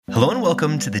Hello and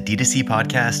welcome to the D2C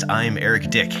podcast. I'm Eric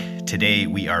Dick. Today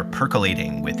we are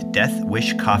percolating with Death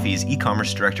Wish Coffee's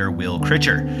e-commerce director, Will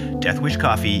Critcher. Death Wish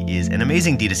Coffee is an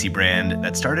amazing D2C brand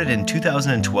that started in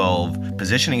 2012,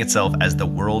 positioning itself as the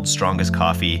world's strongest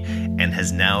coffee and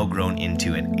has now grown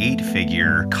into an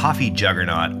 8-figure coffee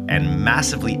juggernaut and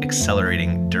massively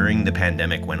accelerating during the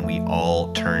pandemic when we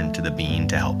all turned to the bean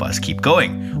to help us keep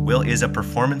going. Will is a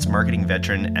performance marketing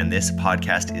veteran, and this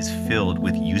podcast is filled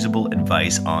with usable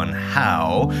advice on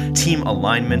how team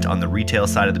alignment on the retail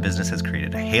side of the business has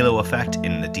created a halo effect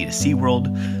in the D2C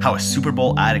world, how a Super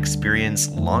Bowl ad experience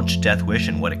launched Death Wish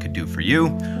and what it could do for you,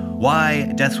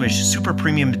 why Death Wish super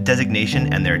premium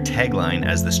designation and their tagline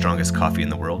as the strongest coffee in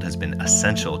the world has been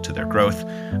essential to their growth,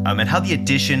 and how the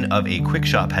addition of a quick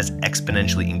shop has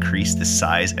exponentially increased the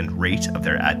size and rate of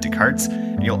their add to carts.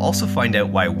 And you'll also find out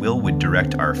why Will would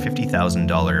direct our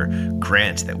 $50,000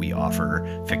 grant that we offer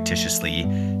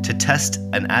fictitiously to test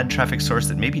an ad traffic source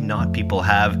that maybe not people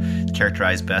have,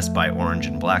 characterized best by orange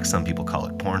and black. Some people call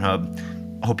it Pornhub.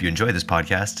 I hope you enjoy this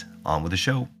podcast. On with the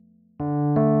show.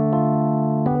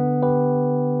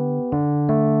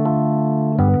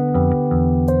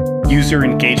 User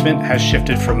engagement has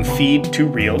shifted from feed to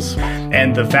reels,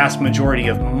 and the vast majority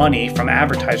of money from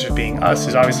advertisers, being us,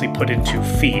 is obviously put into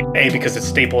feed. A, because it's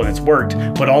staple and it's worked,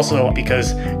 but also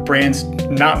because brands,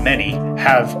 not many,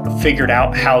 have figured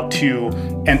out how to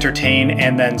entertain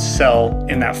and then sell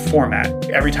in that format.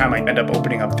 Every time I end up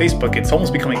opening up Facebook, it's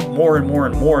almost becoming more and more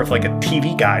and more of like a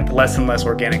TV guide, less and less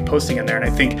organic posting in there. And I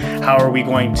think, how are we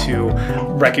going to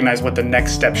recognize what the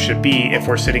next step should be if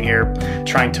we're sitting here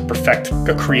trying to perfect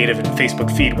a creative in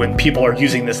Facebook feed when people are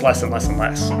using this less and less and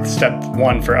less? Step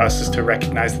one for us is to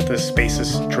recognize that this space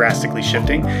is drastically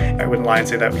shifting. I wouldn't lie and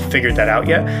say that we figured that out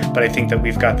yet, but I think that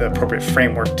we've got the appropriate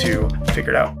framework to figure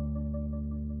it out.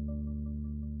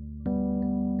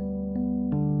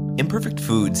 Imperfect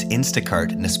Foods,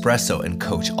 Instacart, Nespresso, and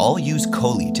Coach all use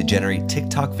Kohli to generate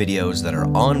TikTok videos that are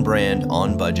on brand,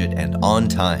 on budget, and on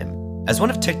time. As one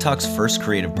of TikTok's first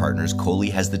creative partners, Kohli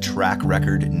has the track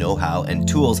record, know-how, and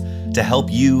tools to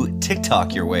help you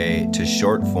TikTok your way to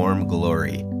short-form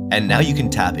glory. And now you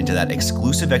can tap into that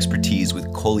exclusive expertise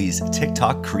with Kohli's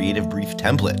TikTok Creative Brief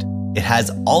template. It has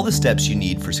all the steps you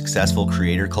need for successful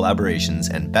creator collaborations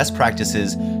and best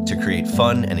practices to create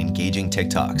fun and engaging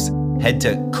TikToks. Head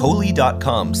to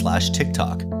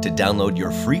Kohli.com/TikTok to download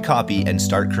your free copy and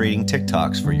start creating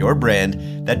TikToks for your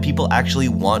brand that people actually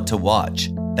want to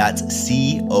watch. That's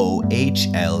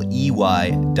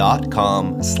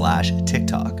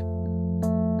Kohley.com/TikTok.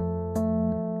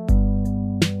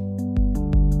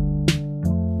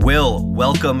 Will,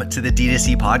 welcome to the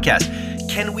D2C podcast.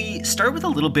 Can we start with a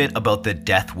little bit about the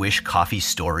Death Wish Coffee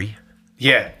story?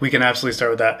 Yeah, we can absolutely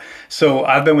start with that. So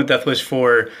I've been with Death Wish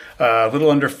for a little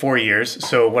under 4 years.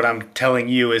 So what I'm telling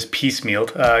you is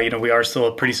piecemealed. We are still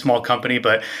a pretty small company,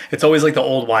 but it's always like the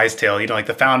old wise tale. Like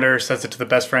the founder says it to the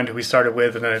best friend who we started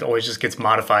with, and then it always just gets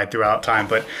modified throughout time.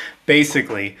 But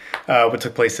basically, what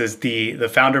took place is the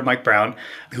founder, Mike Brown,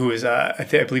 who is, I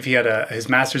believe he had his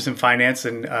master's in finance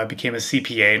and became a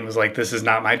CPA and was like, this is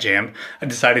not my jam. I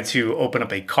decided to open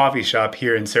up a coffee shop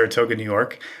here in Saratoga, New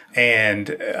York.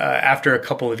 And after a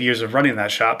couple of years of running that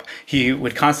shop, he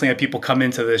would constantly have people come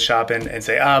into the shop and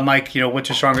say, Mike, what's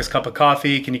your strongest cup of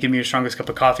coffee? Can you give me your strongest cup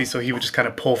of coffee? So he would just kind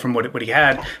of pull from what he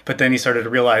had. But then he started to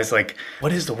realize, like,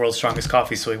 what is the world's strongest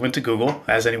coffee? So he went to Google,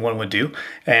 as anyone would do,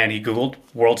 and he Googled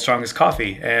world's strongest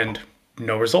coffee and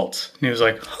no results. And he was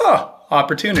like,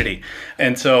 opportunity.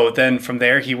 And so then from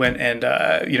there, he went and,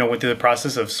 went through the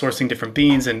process of sourcing different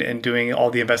beans and doing all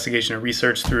the investigation and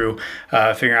research through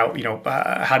figuring out,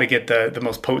 how to get the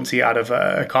most potency out of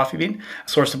a coffee bean,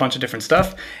 sourced a bunch of different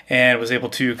stuff, and was able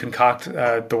to concoct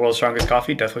the world's strongest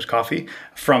coffee, Death Wish Coffee.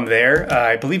 From there,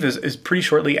 I believe it was pretty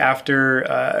shortly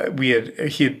after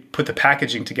he had put the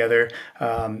packaging together.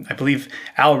 I believe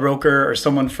Al Roker or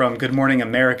someone from Good Morning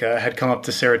America had come up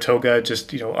to Saratoga,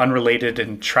 just, unrelated,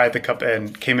 and tried the cup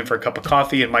and came in for a cup of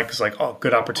coffee, and Mike was like, oh,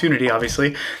 good opportunity,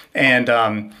 obviously. And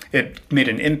it made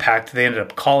an impact. They ended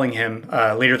up calling him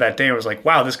later that day and was like,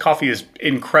 wow, this coffee is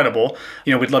incredible.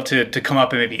 We'd love to come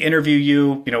up and maybe interview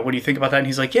you. What do you think about that? And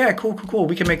he's like, yeah, cool.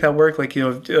 We can make that work, like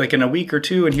in a week or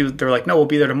two. And they're like, no, we'll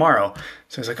be there tomorrow.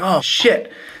 So he's like, oh,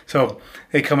 shit. So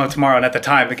they come up tomorrow. And at the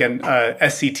time, again,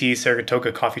 SCT,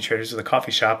 Saratoga Coffee Traders, is the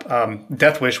coffee shop.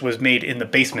 Death Wish was made in the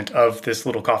basement of this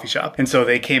little coffee shop. And so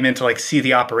they came in to see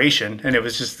the operation location, and it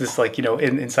was just this like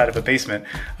inside of a basement.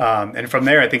 And from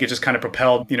there, I think it just kind of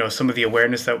propelled some of the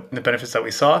awareness that the benefits that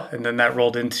we saw, and then that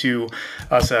rolled into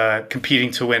us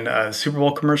competing to win a Super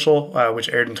Bowl commercial, which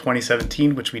aired in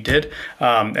 2017, which we did.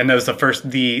 And that was the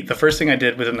first thing I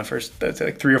did within the first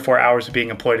like 3 or 4 hours of being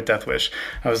employed at Death Wish.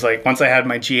 I was like, once I had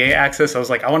my GA access, I was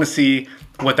like, I want to see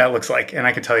what that looks like. And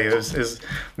I can tell you, it was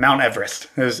Mount Everest.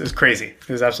 It was crazy. It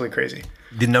was absolutely crazy.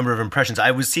 The number of impressions.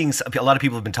 I was seeing a lot of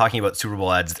people have been talking about Super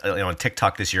Bowl ads on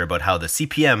TikTok this year about how the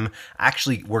CPM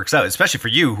actually works out, especially for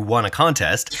you who won a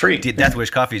contest. It's free. Death Wish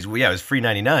Coffees, it was free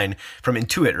 99 from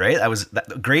Intuit, right? That was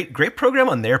great program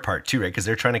on their part too, right? Because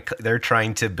they're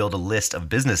trying to build a list of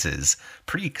businesses.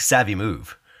 Pretty savvy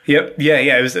move. Yep. Yeah.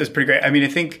 It was pretty great. I mean, I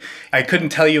think I couldn't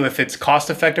tell you if it's cost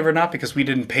effective or not because we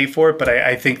didn't pay for it, but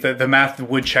I think that the math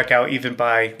would check out even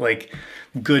by like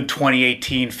good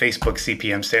 2018 Facebook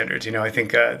CPM standards. I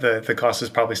think the cost is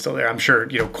probably still there. I'm sure,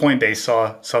 Coinbase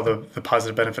saw the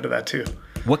positive benefit of that too.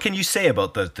 What can you say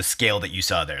about the scale that you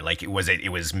saw there? Like, it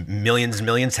was millions and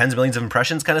millions, tens of millions of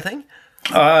impressions kind of thing?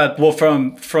 Well,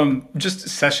 from just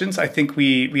sessions, I think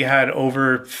we had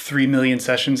over 3 million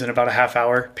sessions in about a half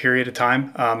hour period of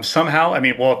time. Somehow, I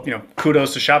mean,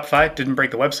 kudos to Shopify, didn't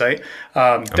break the website.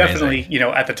 Definitely,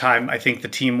 at the time, I think the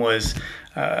team was,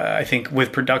 I think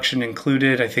with production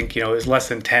included, I think, it was less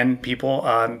than 10 people.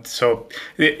 So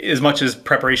as much as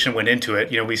preparation went into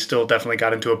it, we still definitely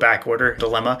got into a back order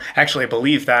dilemma. Actually, I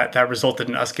believe that resulted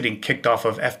in us getting kicked off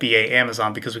of FBA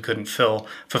Amazon because we couldn't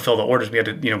fulfill the orders. We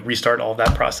had to, restart all of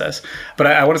that process. But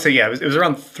I want to say, it was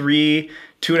around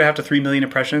 2.5 to 3 million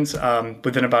impressions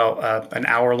within about an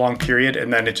hour-long period,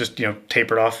 and then it just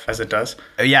tapered off as it does.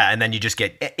 Yeah, and then you just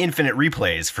get infinite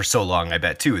replays for so long, I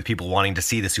bet too, with people wanting to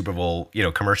see the Super Bowl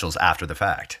commercials after the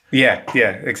fact. Yeah,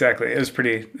 exactly. It was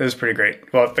pretty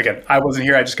great. Well, again, I wasn't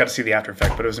here; I just got to see the after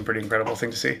effect, but it was a pretty incredible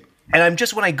thing to see. And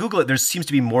when I Google it, there seems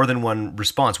to be more than one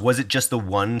response. Was it just the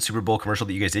one Super Bowl commercial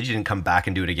that you guys did? You didn't come back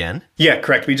and do it again? Yeah,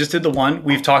 correct. We just did the one.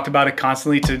 We've talked about it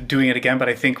constantly to doing it again, but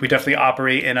I think we definitely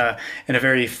operate in a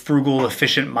very frugal,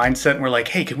 efficient mindset. And we're like,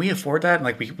 hey, can we afford that? And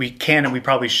like we can, and we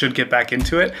probably should get back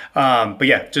into it. But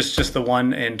yeah, just the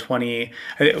one in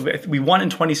we won in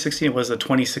 2016. It was the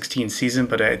 2016 season,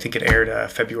 but I think it aired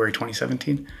February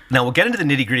 2017. Now we'll get into the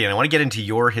nitty gritty, and I want to get into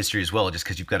your history as well, just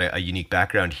because you've got a unique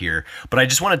background here. But I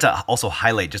just wanted to also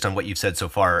highlight just on what you've said so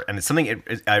far, and it's something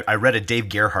I read a Dave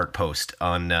Gerhardt post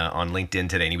on LinkedIn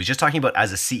today, and he was just talking about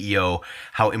as a CEO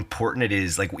how important it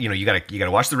is. Like you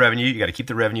gotta watch the revenue, you gotta keep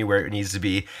the revenue where it needs to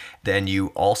be. Then you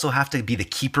also have to be the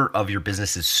keeper of your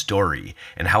business's story,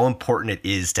 and how important it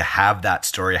is to have that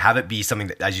story, have it be something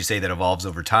that, as you say, that evolves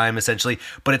over time, essentially.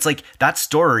 But it's like that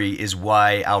story is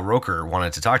why Al Roker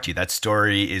wanted to talk to you. That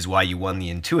story is why you won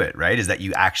the Intuit, right? Is that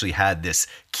you actually had this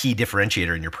key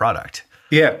differentiator in your product.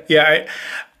 Yeah.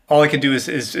 All I can do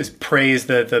is praise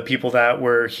the people that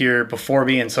were here before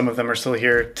me, and some of them are still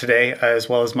here today, as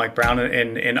well as Mike Brown,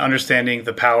 in understanding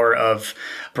the power of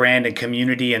brand and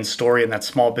community and story and that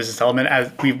small business element.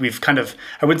 As we've kind of,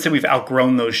 I wouldn't say we've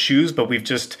outgrown those shoes, but we've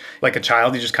just, like a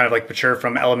child, you just kind of like mature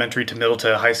from elementary to middle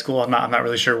to high school. I'm not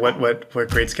really sure what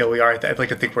grade scale we are. I'd like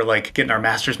to think we're like getting our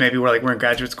masters, maybe we're in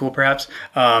graduate school perhaps.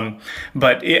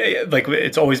 But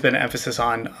it's always been an emphasis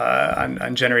on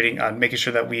generating, on making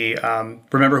sure that we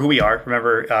remember who we are,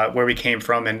 remember where we came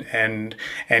from, and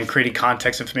creating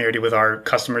context and familiarity with our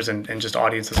customers and just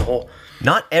audience as a whole.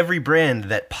 Not every brand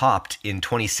that popped in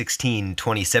 2016,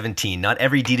 2017, not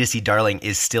every D2C darling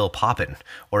is still popping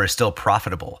or is still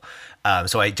profitable.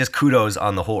 So I just kudos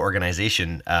on the whole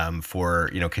organization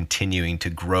for continuing to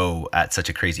grow at such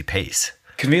a crazy pace.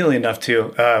 Conveniently enough,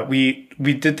 too, we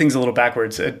did things a little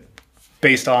backwards.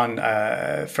 Based on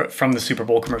from the Super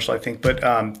Bowl commercial, I think.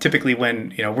 But typically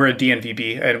when, we're a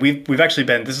DNVB, and we've actually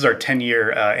been, this is our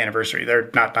 10-year anniversary. They're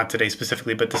not today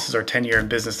specifically, but this is our 10-year in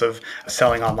business of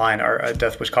selling online our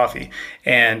Death Wish coffee.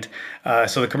 And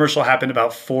so the commercial happened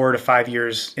about 4 to 5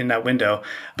 years in that window.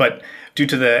 But due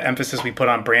to the emphasis we put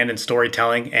on brand and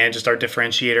storytelling and just our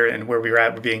differentiator and where we were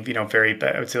at, we're being, very,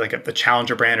 I would say like a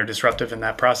challenger brand or disruptive in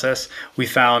that process, we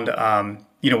found,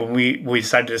 when we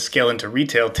decided to scale into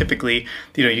retail, typically,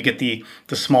 you get the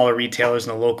smaller retailers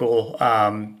and the local,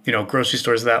 grocery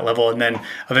stores at that level. And then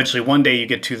eventually one day you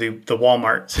get to the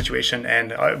Walmart situation.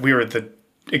 And we were the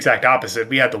exact opposite.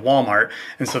 We had the Walmart.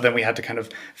 And so then we had to kind of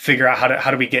figure out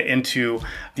how do we get into,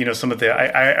 some of the,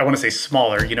 I want to say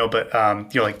smaller, but,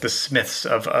 like the Smiths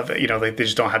of like they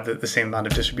just don't have the same amount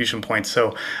of distribution points.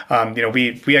 So,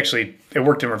 we actually, it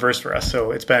worked in reverse for us.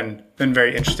 So it's been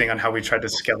very interesting on how we tried to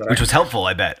scale that up. Which was helpful,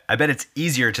 I bet. I bet it's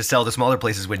easier to sell to smaller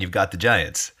places when you've got the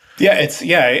giants.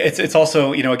 It's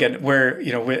also, again, we're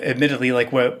admittedly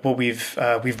like what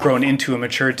we've grown into and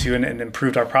matured to and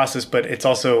improved our process, but it's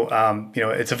also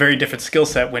it's a very different skill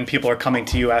set when people are coming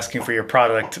to you asking for your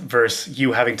product versus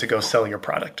you having to go sell your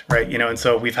product, right? And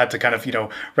so we've had to kind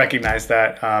of recognize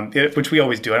that, which we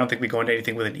always do. I don't think we go into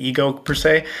anything with an ego per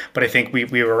se, but I think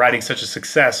we were riding such a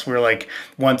success. We're like,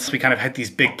 once we kind of had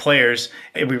these big players,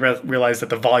 we realized that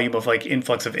the volume of like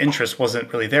influx of interest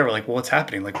wasn't really there. We're like, well, what's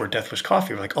happening? Like, we're Death Wish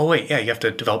Coffee. We're like, oh wait, yeah, you have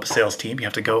to develop a sales team. You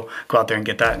have to go out there and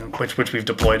get that, and which we've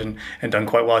deployed and done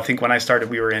quite well. I think when I started,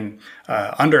 we were in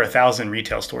under 1,000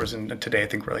 retail stores, and today I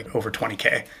think we're like over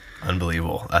 20K.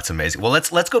 Unbelievable. That's amazing. Well,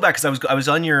 let's go back, because I was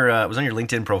on your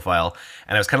LinkedIn profile,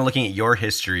 and I was kind of looking at your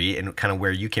history and kind of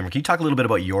where you came from. Can you talk a little bit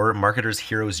about your marketer's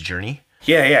hero's journey?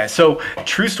 Yeah. So,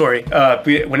 true story.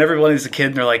 When everyone is a kid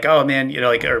and they're like, oh man,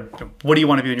 or what do you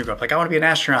want to be when you grow up? Like, I want to be an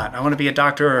astronaut. I want to be a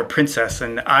doctor or a princess.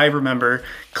 And I remember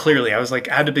clearly, I was like,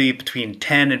 I had to be between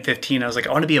 10 and 15. I was like,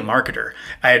 I want to be a marketer.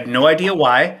 I had no idea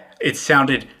why. It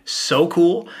sounded so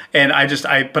cool. And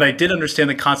but I did understand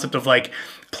the concept of like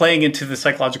playing into the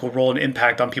psychological role and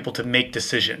impact on people to make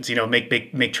decisions, make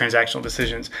transactional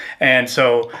decisions. And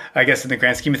so I guess in the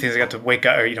grand scheme of things, I got to wake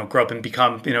up or, grow up and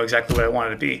become, exactly what I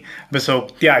wanted to be. But so,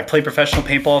 yeah, I played professional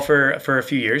paintball for a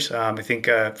few years. I think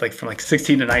from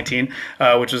 16 to 19,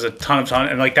 which was a ton of fun.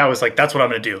 And that's what I'm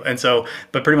going to do. And so,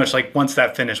 but pretty much like once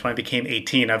that finished, when I became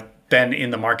 18, I've been in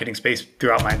the marketing space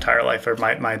throughout my entire life, or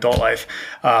my adult life.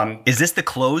 Is this the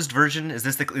closed version? Is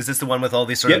this the one with all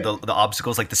these sort of the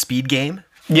obstacles, like the speed game?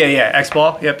 Yeah,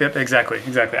 X-Ball. Yep, exactly.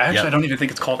 I don't even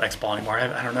think it's called X-Ball anymore.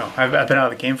 I don't know. I've been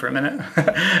out of the game for a minute.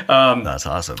 That's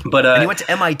awesome. But and you went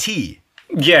to MIT.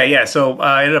 Yeah. So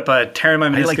I ended up tearing my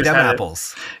meniscus. I like them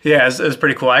apples. Yeah, it was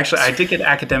pretty cool. Actually, I did get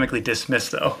academically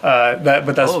dismissed though.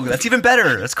 That's even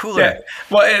better. That's cooler. Yeah.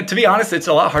 Well, to be honest, it's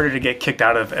a lot harder to get kicked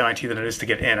out of MIT than it is to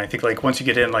get in. I think like once you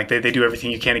get in, like they do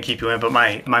everything you can to keep you in. But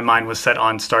my mind was set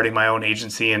on starting my own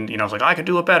agency, and I was like, I could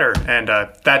do it better, and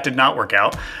that did not work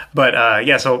out. But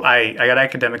so I got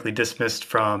academically dismissed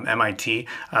from MIT.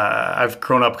 I've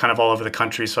grown up kind of all over the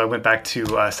country, so I went back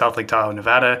to South Lake Tahoe,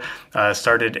 Nevada,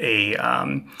 started a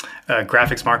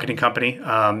graphics marketing company,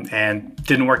 and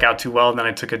didn't work out too well. And then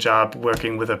I took a job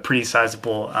working with a pretty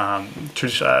sizable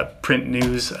print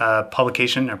news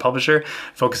publication or publisher,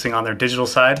 focusing on their digital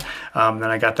side. Then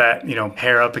I got that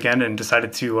hair up again and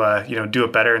decided to do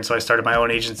it better. And so I started my own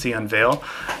agency, Unveil.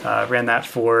 Ran that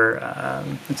for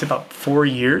it's about 4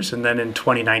 years, and then in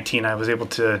 2019 I was able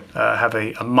to have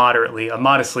a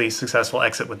modestly successful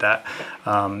exit with that.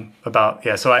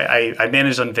 So I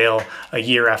managed Unveil a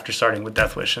year after starting with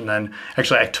Death Wish, and then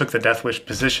actually I took the Death Wish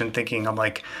position thinking I'm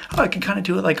like, I can kind of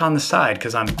do it like on the side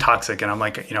because I'm toxic, and I'm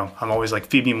like, I'm always like,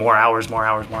 feed me more hours,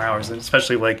 and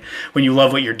especially like when you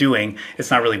love what you're doing,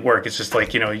 it's not really work, it's just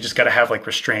like, you just got to have like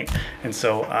restraint. And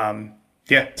so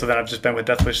so then I've just been with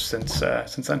Death Wish since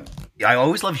then. I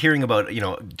always love hearing about,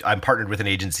 I'm partnered with an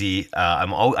agency. I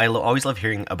always love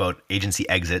hearing about agency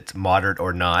exits, moderate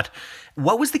or not.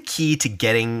 What was the key to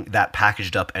getting that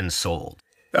packaged up and sold?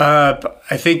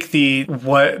 I think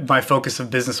what my focus of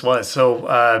business was.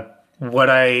 So what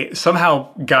I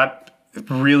somehow got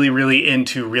really, really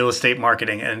into real estate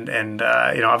marketing, and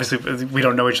obviously we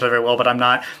don't know each other very well, but I'm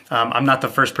not the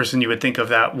first person you would think of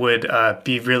that would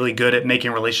be really good at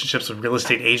making relationships with real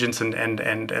estate agents and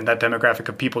that demographic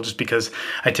of people, just because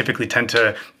I typically tend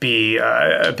to be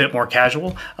a bit more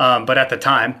casual. But at the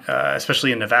time,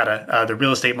 especially in Nevada, the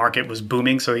real estate market was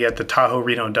booming. So you had the Tahoe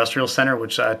Reno Industrial Center,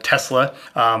 which Tesla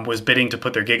was bidding to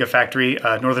put their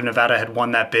Gigafactory. Northern Nevada had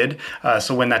won that bid.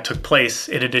 So when that took place,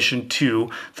 in addition to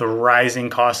the rising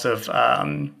cost of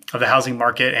the housing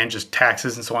market and just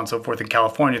taxes and so on and so forth in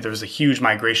California, there was a huge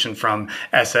migration from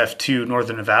SF to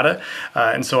Northern Nevada.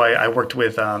 And so I worked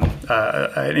with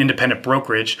an independent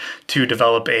brokerage to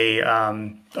develop a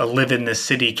live in this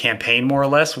city campaign, more or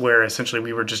less, where essentially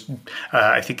we were just,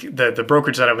 I think the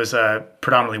brokerage that I was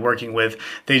predominantly working with,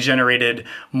 they generated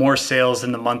more sales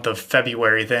in the month of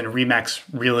February than RE/MAX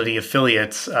Realty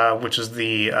Affiliates, which is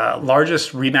the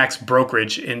largest RE/MAX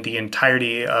brokerage in the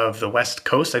entirety of the West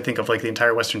Coast, I think of like the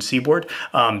entire Western Seaboard,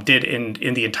 did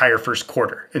in the entire first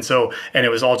quarter. And it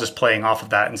was all just playing off of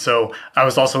that. And so I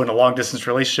was also in a long distance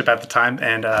relationship at the time,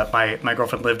 and my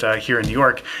girlfriend lived here in New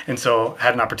York, and so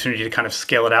had an opportunity to kind of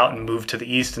scale it out and move to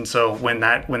the east. And so when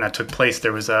that took place,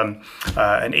 there was an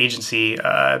agency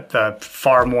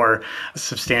far more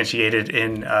substantiated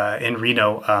in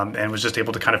Reno, and was just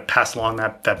able to kind of pass along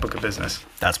that book of business.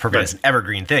 That's perfect. It's an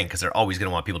evergreen thing because they're always going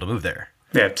to want people to move there.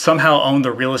 Yeah, somehow owned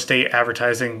the real estate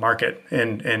advertising market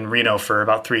in Reno for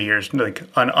about 3 years, like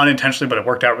unintentionally, but it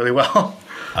worked out really well.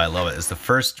 I love it. It's the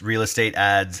first real estate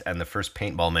ads and the first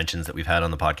paintball mentions that we've had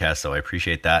on the podcast, so I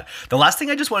appreciate that. The last thing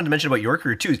I just wanted to mention about your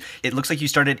career too, it looks like you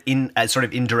started in as sort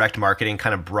of indirect marketing,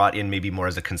 kind of brought in maybe more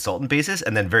as a consultant basis,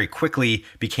 and then very quickly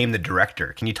became the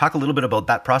director. Can you talk a little bit about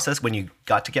that process when you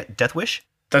got to get Death Wish?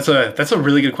 That's a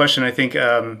really good question, I think,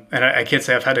 and I can't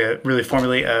say I've had to really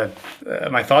formulate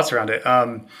my thoughts around it.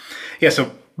 Yeah,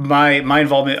 so my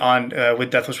involvement with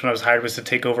Death Wish when I was hired was to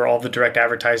take over all the direct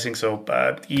advertising. So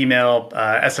email,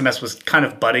 SMS was kind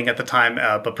of budding at the time,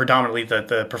 but predominantly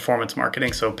the performance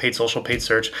marketing. So paid social, paid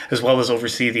search, as well as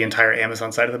oversee the entire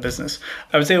Amazon side of the business.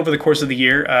 I would say over the course of the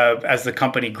year, as the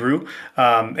company grew,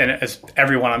 and as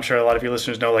everyone, I'm sure a lot of your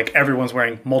listeners know, like everyone's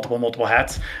wearing multiple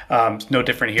hats. It's no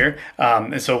different here.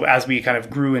 And so as we kind of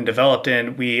grew and developed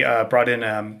we brought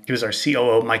in, he was our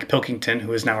COO, Mike Pilkington,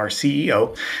 who is now our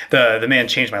CEO. The man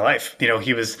changed my life.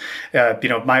 He was,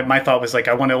 my thought was like,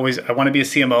 I want to be a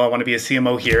CMO. I want to be a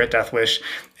CMO here at Death Wish.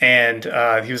 And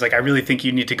he was like, I really think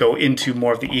you need to go into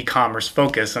more of the e-commerce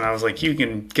focus. And I was like, you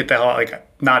can get the hell out, like,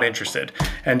 not interested.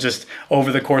 And just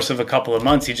over the course of a couple of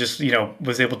months, he just,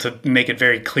 was able to make it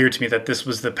very clear to me that this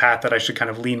was the path that I should kind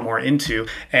of lean more into.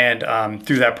 And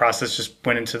through that process, just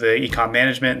went into the e-com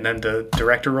management and then the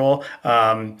director role.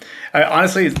 I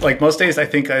honestly, like most days, I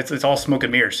think it's all smoke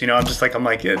and mirrors. I'm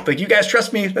like, you guys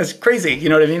trust me. That's crazy. You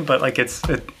know what I mean? But like, it's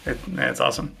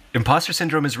awesome. Imposter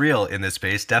syndrome is real in this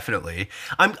space, definitely.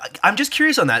 I'm just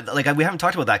curious on that. Like, we haven't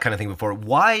talked about that kind of thing before.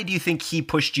 Why do you think he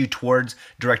pushed you towards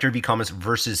director of e-commerce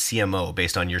versus CMO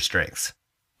based on your strengths?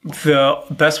 The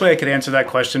best way I could answer that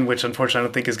question, which unfortunately I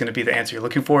don't think is going to be the answer you're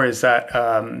looking for, is that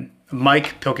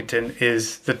Mike Pilkington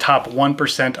is the top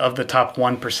 1% of the top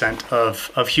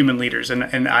 1% of human leaders.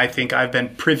 And I think I've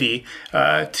been privy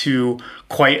to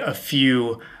quite a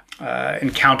few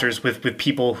encounters with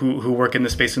people who work in the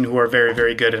space and who are very,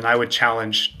 very good. And I would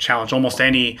challenge almost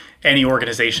any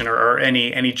organization or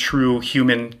any true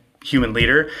human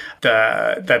leader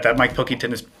that Mike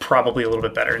Pilkington is probably a little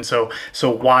bit better. And so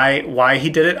why he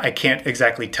did it, I can't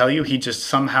exactly tell you. He just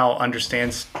somehow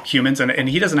understands humans, and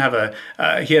he doesn't have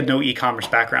he had no e-commerce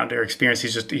background or experience.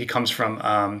 He comes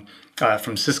from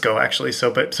Cisco actually.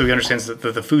 So he understands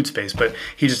the food space, but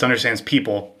he just understands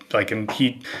people. And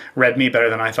he read me better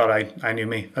than I thought I knew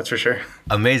me. That's for sure.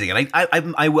 Amazing. And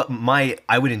I would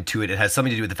intuit it has something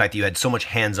to do with the fact that you had so much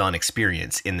hands-on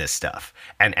experience in this stuff,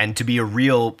 and to be a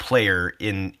real player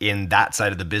in that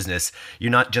side of the business,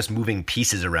 you're not just moving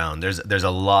pieces around. There's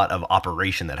a lot of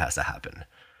operation that has to happen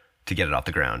to get it off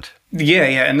the ground. Yeah,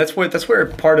 and that's where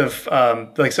part of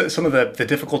some of the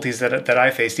difficulties that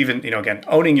I faced, even again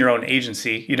owning your own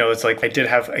agency, it's like I did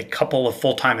have a couple of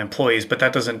full-time employees, but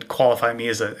that doesn't qualify me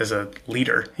as a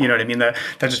leader. You know what I mean? That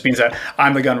just means that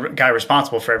I'm the guy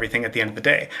responsible for everything at the end of the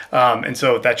day. And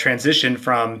so that transition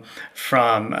from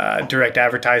direct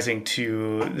advertising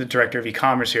to the director of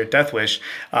e-commerce here at Death Wish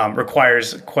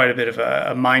requires quite a bit of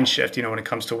a mind shift. When it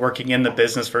comes to working in the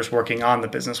business versus working on the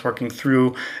business, working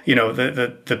through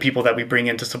the people that we bring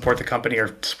in to support the company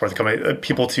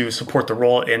people to support the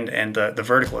role and the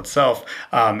vertical itself.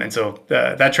 And so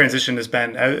that transition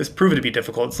has proven to be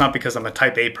difficult. It's not because I'm a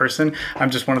type A person. I'm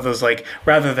just one of those, like,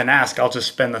 rather than ask, I'll just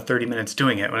spend the 30 minutes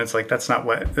doing it, when it's like, that's not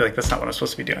what I'm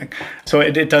supposed to be doing. So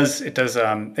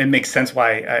it makes sense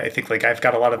why I think like I've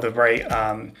got a lot of the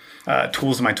right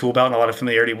tools in my tool belt and a lot of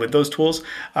familiarity with those tools.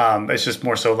 It's just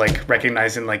more so like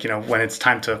recognizing when it's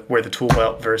time to wear the tool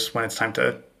belt versus when it's time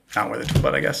to not wear the tool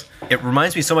belt, I guess. It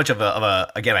reminds me so much of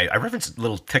again, I reference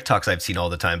little TikToks I've seen all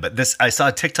the time, but I saw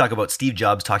a TikTok about Steve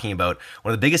Jobs talking about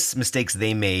one of the biggest mistakes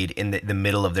they made in the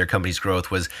middle of their company's growth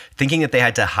was thinking that they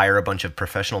had to hire a bunch of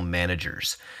professional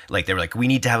managers. Like, they were like, we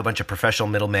need to have a bunch of professional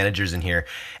middle managers in here.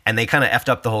 And they kind of effed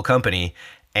up the whole company.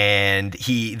 And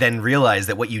he then realized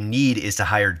that what you need is to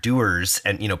hire doers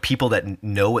and, people that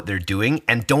know what they're doing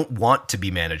and don't want to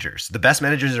be managers. The best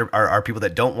managers are people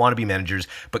that don't want to be managers,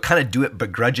 but kind of do it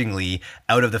begrudgingly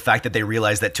out of the fact that they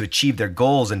realize that to achieve their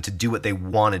goals and to do what they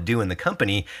want to do in the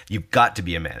company, you've got to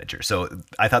be a manager. So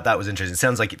I thought that was interesting. It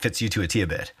sounds like it fits you to a T a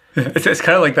bit. It's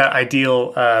kind of like that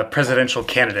ideal presidential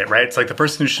candidate, right? It's like the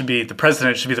person who should be the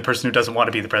president should be the person who doesn't want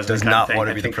to be the president. Does not want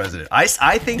to be the president.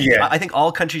 I think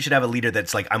all countries should have a leader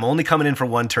that's like, I'm only coming in for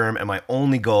one term, and my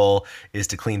only goal is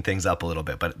to clean things up a little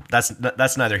bit. But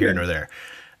that's neither here nor there.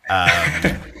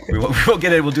 We won't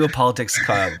get it. We'll do a politics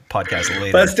podcast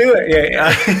later. Let's do it.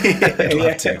 Yeah. I'd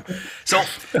love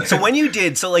to. So when you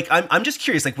did, so like, I'm just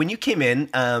curious, like when you came in,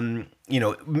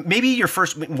 maybe your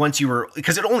first, once you were,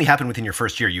 because it only happened within your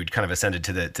first year, you'd kind of ascended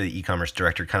to the e-commerce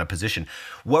director kind of position.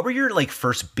 What were your like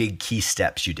first big key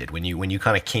steps you did when you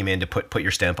kind of came in to put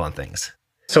your stamp on things?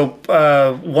 So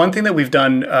one thing that we've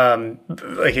done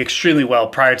like extremely well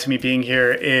prior to me being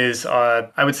here is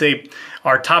I would say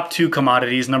our top two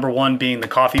commodities, number one being the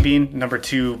coffee bean, number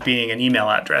two being an email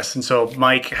address. And so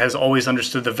Mike has always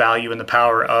understood the value and the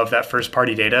power of that first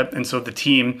party data. And so the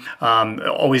team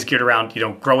always geared around,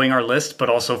 growing our list, but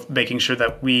also making sure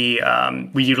that we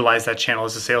utilize that channel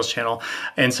as a sales channel.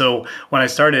 And so when I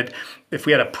started, if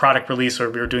we had a product release or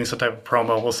we were doing some type of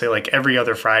promo, we'll say like every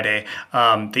other Friday,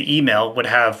 the email would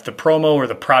have the promo or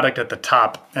the product at the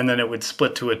top, and then it would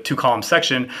split to a 2-column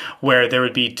section where there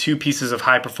would be 2 pieces of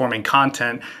high performing content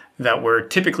that were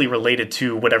typically related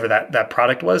to whatever that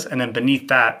product was. And then beneath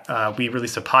that, we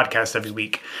released a podcast every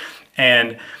week.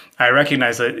 And I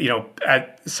recognize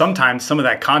that, sometimes some of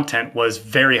that content was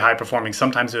very high performing.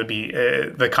 Sometimes it would be,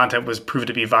 the content was proven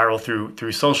to be viral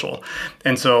through social.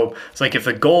 And so it's like, if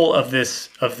the goal of this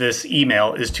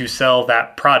email is to sell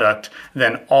that product,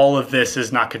 then all of this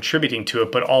is not contributing to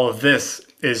it, but all of this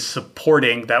is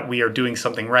supporting that we are doing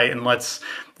something right. And let's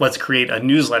create a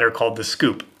newsletter called The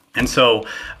Scoop. And so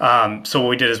what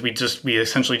we did is we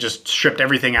essentially just stripped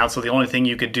everything out. So the only thing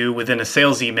you could do within a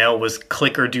sales email was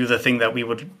click or do the thing that we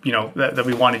would, that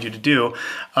we wanted you to do.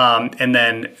 And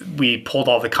then we pulled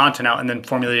all the content out and then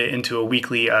formulated it into a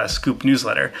weekly Scoop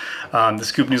newsletter. The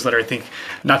Scoop newsletter, I think,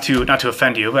 not to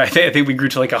offend you, but I think we grew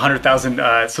to like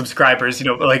 100,000 subscribers,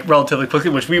 like relatively quickly,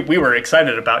 which we were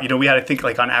excited about. We had, I think,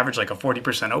 like on average, like a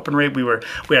 40% open rate. We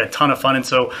had a ton of fun. And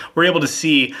so we're able to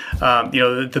see,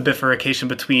 the bifurcation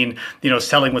between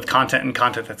selling with content and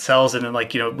content that sells, and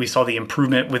then we saw the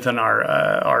improvement within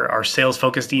our sales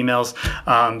focused emails.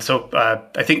 So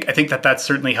I think that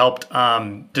certainly helped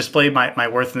display my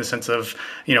worth in the sense of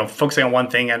focusing on one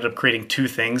thing ended up creating 2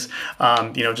 things.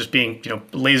 Just being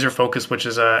laser focused, which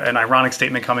is an ironic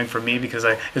statement coming from me because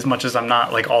as much as I'm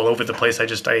not like all over the place, I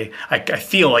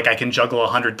feel like I can juggle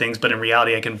 100 things, but in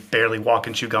reality I can barely walk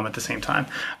and chew gum at the same time.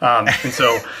 And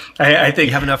so I think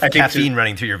you have enough caffeine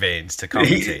running through your veins to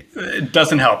compensate. It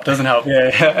doesn't help.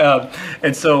 Yeah.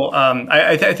 And so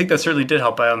I think that certainly did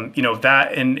help.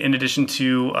 That in addition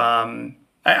to,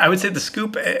 I would say the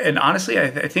Scoop. And honestly,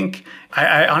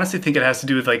 I honestly think it has to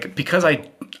do with because I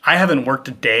haven't worked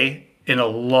a day in a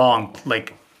long,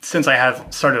 since I have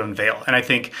started on Veil. And I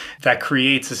think that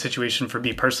creates a situation for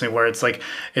me personally where it's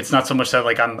it's not so much that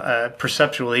I'm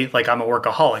perceptually I'm a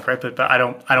workaholic, right? But I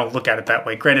don't look at it that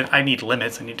way. Granted, I need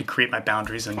limits. I need to create my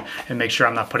boundaries and make sure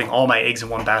I'm not putting all my eggs in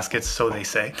one basket, so they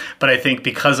say. But I think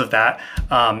because of that,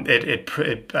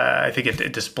 I think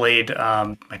it displayed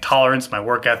my tolerance, my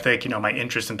work ethic, my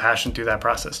interest and passion through that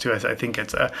process too. I think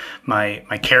it's my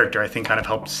character, I think, kind of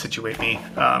helped situate me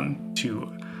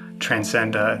to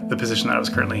transcend the position that I was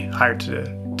currently hired to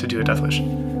do at Deathwish.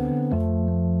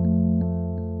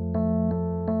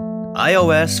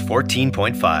 iOS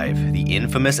 14.5, the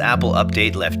infamous Apple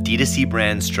update, left D2C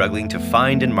brands struggling to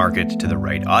find and market to the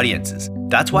right audiences.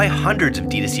 That's why hundreds of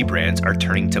D2C brands are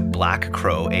turning to Black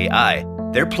Crow AI.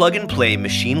 Their plug-and-play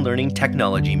machine learning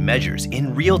technology measures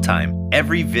in real time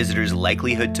every visitor's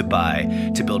likelihood to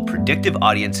buy to build predictive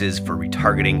audiences for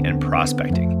retargeting and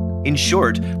prospecting. In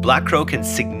short, Black Crow can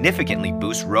significantly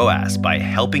boost ROAS by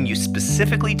helping you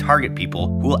specifically target people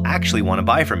who will actually want to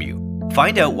buy from you.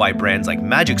 Find out why brands like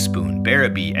Magic Spoon,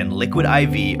 Barabee, and Liquid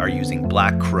IV are using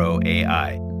Black Crow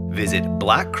AI. Visit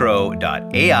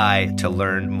blackcrow.ai to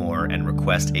learn more and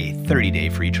request a 30-day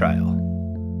free trial.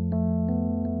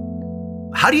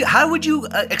 How would you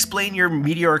explain your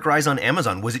meteoric rise on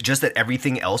Amazon? Was it just that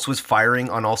everything else was firing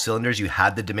on all cylinders? You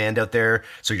had the demand out there,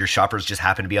 so your shoppers just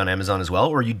happened to be on Amazon as well?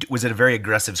 Or was it a very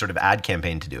aggressive sort of ad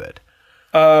campaign to do it?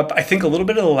 I think a little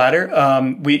bit of the latter.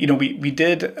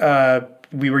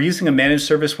 We were using a managed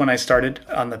service when I started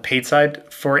on the paid side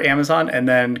for Amazon, and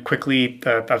then quickly,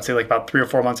 I would say about 3 or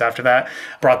 4 months after that,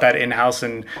 brought that in-house.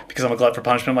 And because I'm a glutton for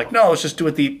punishment, I'm like, no, let's just do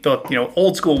it the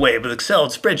old school way with Excel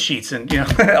and spreadsheets and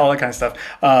all that kind of stuff.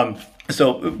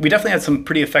 So we definitely had some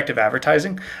pretty effective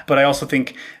advertising, but I also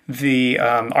think the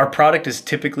our product is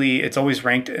typically, it's always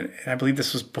ranked, and I believe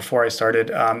this was before I started,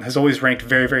 has always ranked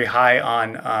very, very high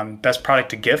on best product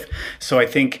to gift. So I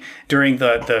think during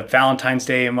the Valentine's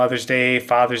Day, Mother's Day,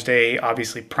 Father's Day,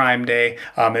 obviously Prime Day,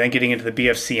 and then getting into the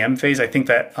BFCM phase, I think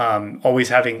that always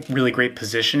having really great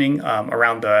positioning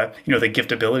around the the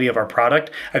giftability of our product,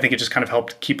 I think it just kind of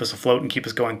helped keep us afloat and keep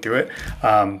us going through it.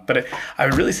 I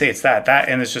would really say it's that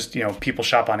and it's just people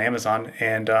shop on Amazon,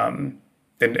 and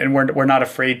we're not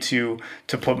afraid to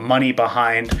put money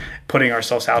behind putting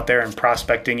ourselves out there and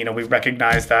prospecting. We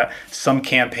recognize that some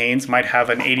campaigns might have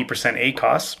an 80%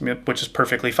 ACoS, which is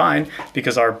perfectly fine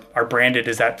because our branded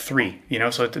is at 3.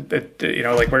 So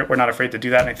we're not afraid to do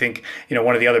that. And I think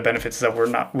one of the other benefits is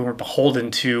that we weren't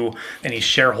beholden to any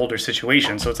shareholder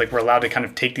situation. So it's like we're allowed to kind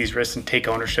of take these risks and take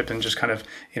ownership and just kind of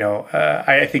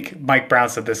I think Mike Brown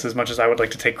said this as much as I would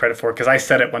like to take credit for it, because I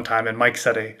said it one time and Mike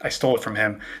said I stole it from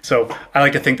him. So I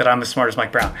like to think that I'm as smart as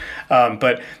Mike Brown.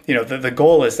 But the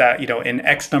goal is that in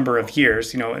X number of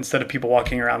years, instead of people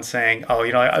walking around saying, oh,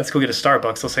 let's go get a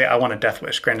Starbucks, they'll say, I want a Death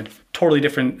Wish. Granted, totally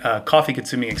different coffee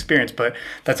consuming experience, but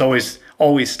that's always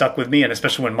stuck with me, and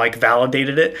especially when Mike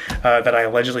validated it, that I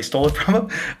allegedly stole it from him.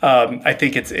 I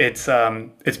think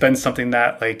it's been something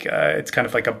that it's kind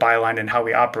of like a byline in how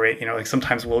we operate.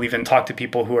 Sometimes we'll even talk to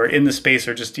people who are in the space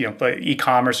or just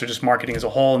e-commerce or just marketing as a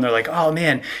whole, and they're like, oh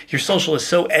man, your social is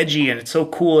so edgy and it's so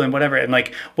cool and whatever, and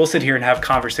we'll sit here and have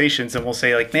conversations and we'll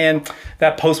say man,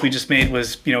 that post we just made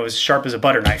was as sharp as a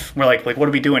butter knife. We're like what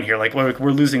are we doing here?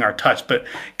 We're losing our touch. But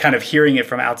kind of hearing it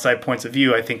from outside points of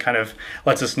view, I think kind of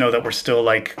lets us know that we're still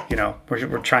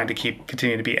we're trying to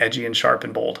continue to be edgy and sharp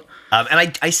and bold.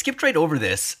 And I skipped right over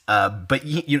this, but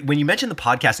when you mentioned the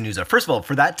podcast newsletter, first of all,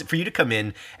 for you to come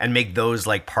in and make those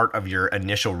part of your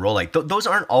initial role, those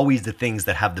aren't always the things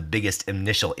that have the biggest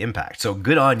initial impact. So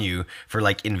good on you for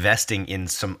investing in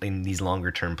these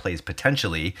longer term plays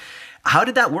potentially. How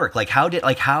did that work? How do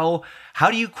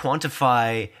you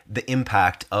quantify the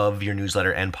impact of your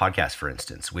newsletter and podcast, for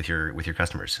instance, with your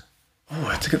customers?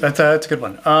 Oh, that's a good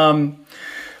one.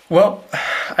 Well,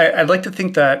 I'd like to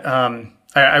think that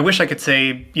I wish I could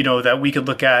say that we could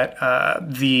look at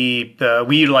we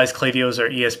utilize Klaviyo as our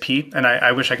ESP, and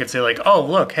I wish I could say oh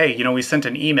look, hey, we sent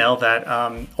an email that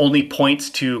only points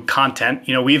to content.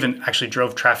 We even actually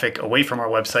drove traffic away from our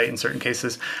website in certain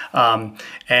cases, but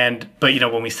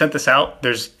when we sent this out,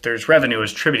 there's revenue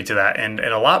attributed to that, and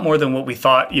a lot more than what we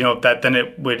thought that then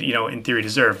it would in theory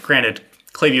deserve. Granted,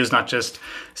 Klaviyo is not just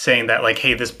saying that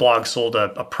hey, this blog sold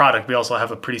a product. We also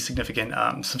have a pretty significant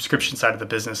subscription side of the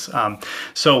business.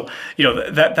 So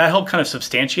that helped kind of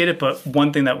substantiate it. But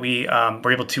one thing that we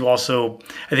were able to also,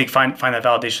 I think, find that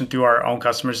validation through our own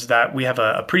customers is that we have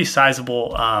a pretty sizable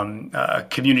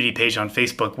community page on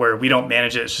Facebook where we don't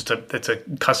manage it. It's a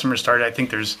customer started. I think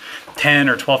there's 10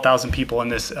 or 12,000 people in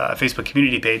this Facebook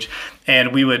community page,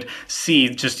 and we would see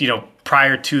just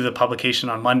prior to the publication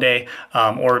on Monday,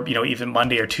 or even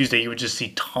Monday or Tuesday, you would just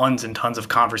see tons and tons of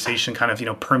conversation kind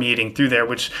of permeating through there,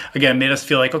 which again made us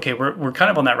feel like, okay, we're kind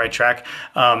of on that right track.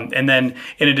 And then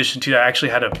in addition to that, I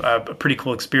actually had a pretty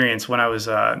cool experience when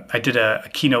I did a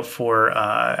keynote for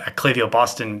at Klaviyo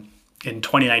Boston in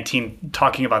 2019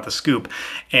 talking about the scoop,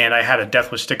 and I had a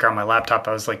Death Wish sticker on my laptop.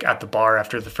 I was at the bar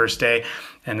after the first day,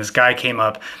 and this guy came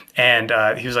up and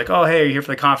he was like, oh, hey, are you here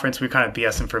for the conference? We kind of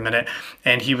BS him for a minute.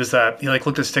 And he was, he looked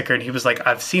at the sticker and he was like,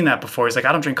 I've seen that before. He's like,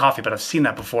 I don't drink coffee, but I've seen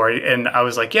that before. And I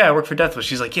was like, yeah, I work for Death Wish.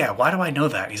 He's like, yeah, why do I know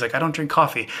that? He's like, I don't drink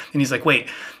coffee. And he's like, wait,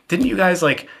 didn't you guys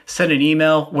send an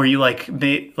email where you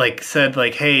said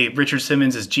hey, Richard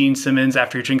Simmons is Gene Simmons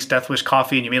after he drinks Death Wish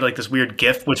coffee, and you made this weird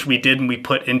GIF, which we did and we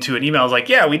put into an email. I was like,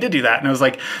 yeah, we did do that. And I was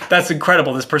like, that's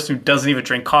incredible. This person who doesn't even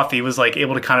drink coffee was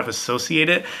able to kind of associate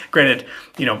it. Granted,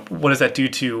 what does that do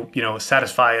to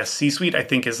satisfy a C-suite? I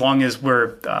think as long as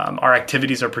we're our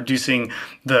activities are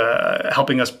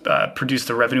helping us produce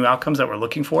the revenue outcomes that we're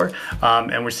looking for,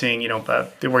 and we're seeing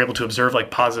that we're able to observe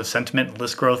positive sentiment,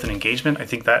 list growth, and engagement. I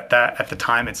think that at the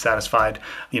time it satisfied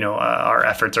our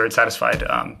efforts, or it satisfied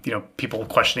people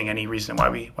questioning any reason why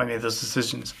we made those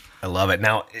decisions. I love it.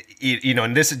 Now,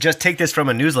 and this, just take this from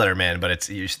a newsletter, man, but it's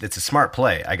a smart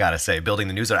play, I gotta say, building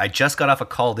the newsletter. I just got off a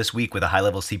call this week with a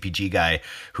high-level CPG guy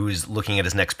who's looking at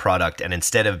his next product, and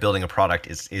instead of building a product,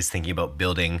 is thinking about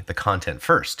building the content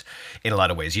first in a lot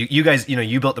of ways. You guys,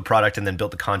 you built the product and then built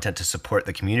the content to support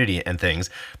the community and things,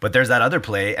 but there's that other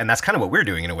play, and that's kind of what we're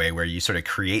doing in a way, where you sort of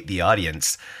create the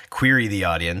audience, query the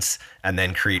audience, and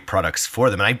then create products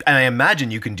for them. And I imagine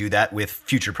you can do that with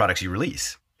future products you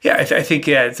release. Yeah, I think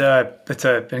an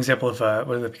example of what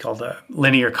would it be called,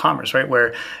 linear commerce, right?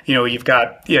 Where you've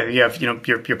got you have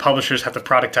your publishers have to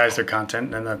productize their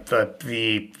content, and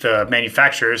the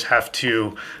manufacturers have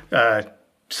to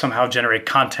somehow generate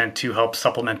content to help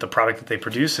supplement the product that they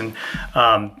produce, and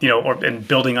and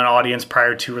building an audience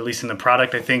prior to releasing the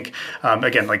product. I think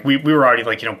again, like we were already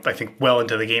I think well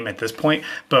into the game at this point,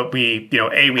 but we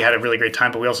had a really great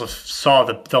time, but we also saw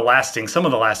some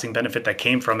of the lasting benefit that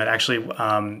came from it actually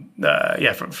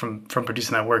from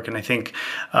producing that work. And I think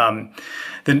the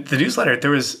newsletter,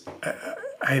 there was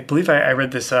I believe I read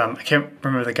this. I can't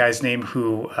remember the guy's name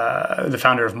who, the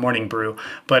founder of Morning Brew,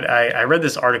 but I read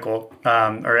this article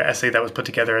or essay that was put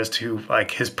together as to like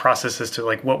his process as to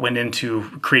like what went into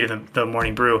creating the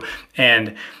Morning Brew.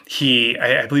 And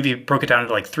I believe he broke it down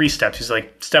into like 3 steps. He's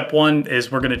like, step 1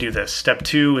 is we're going to do this. Step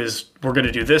 2 is we're going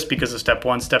to do this because of step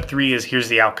 1. Step 3 is here's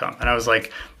the outcome. And I was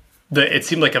like, it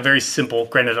seemed like a very simple,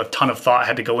 granted a ton of thought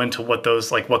had to go into what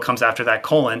comes after that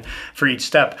colon for each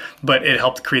step, but it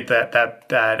helped create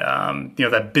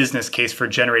that business case for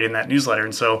generating that newsletter.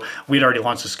 And so we'd already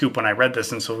launched The Scoop when I read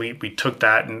this. And so we took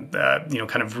that and,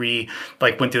 kind of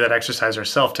went through that exercise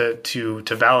ourselves to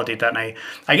validate that. And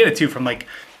I get it too from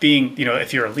being,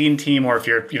 if you're a lean team or if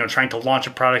you're, trying to launch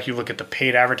a product, you look at the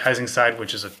paid advertising side,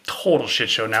 which is a total shit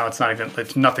show now. It's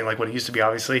nothing like what it used to be,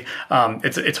 obviously.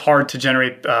 It's hard to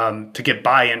generate, to get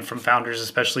buy-in from founders,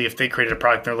 especially if they created a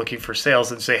product and they're looking for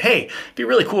sales, and say, hey, it'd be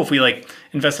really cool if we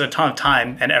invested a ton of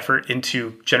time and effort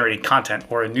into generating content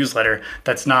or a newsletter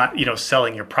that's not,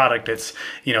 selling your product. It's,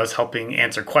 it's helping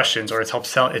answer questions, or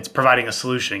it's providing a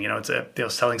solution, it's a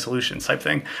selling solutions type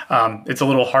thing. It's a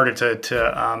little harder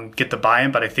to get the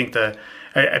buy-in, but I think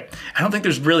I don't think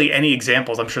there's really any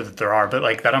examples. I'm sure that there are,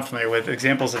 but that I'm familiar with,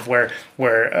 examples of where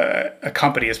a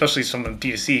company, especially someone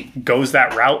D2C, goes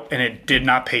that route and it did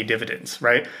not pay dividends,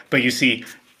 right? But you see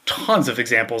tons of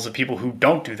examples of people who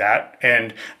don't do that,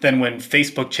 and then when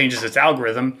Facebook changes its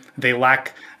algorithm, they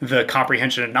lack the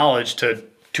comprehension and knowledge to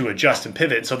adjust and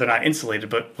pivot, so they're not insulated.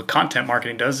 But what content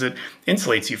marketing does, it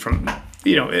insulates you from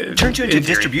it turns you into a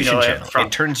distribution channel.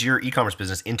 It turns your e-commerce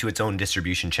business into its own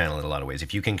distribution channel in a lot of ways.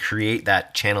 If you can create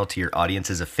that channel to your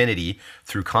audience's affinity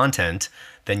through content,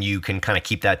 then you can kind of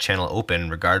keep that channel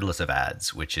open regardless of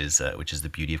ads, which is the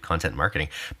beauty of content marketing.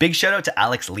 Big shout out to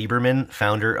Alex Lieberman,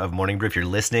 founder of Morning Brew. If you're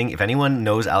listening, if anyone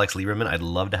knows Alex Lieberman, I'd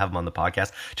love to have him on the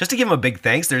podcast just to give him a big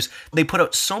thanks. They put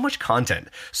out so much content,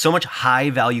 so much high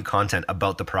value content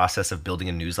about the process of building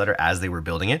a newsletter as they were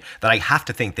building it, that I have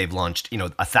to think they've launched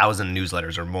 1,000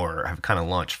 newsletters or more have kind of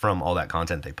launched from all that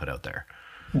content they put out there.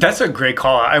 That's a great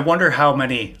call. I wonder how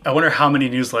many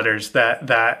newsletters that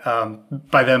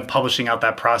by them publishing out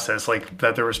that process,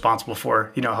 that they're responsible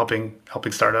for, helping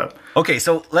start up. Okay,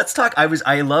 so let's talk.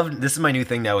 I love, this is my new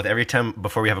thing now. With every time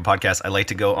before we have a podcast, I like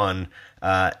to go on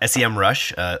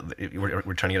SEMrush.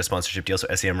 We're trying to get a sponsorship deal, so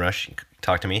SEMrush,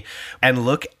 talk to me, and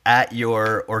look at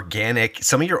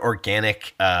some of your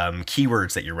organic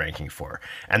keywords that you're ranking for.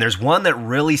 And there's one that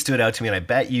really stood out to me, and I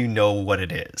bet you know what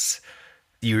it is.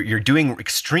 You're doing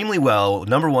extremely well,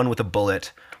 number 1 with a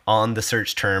bullet on the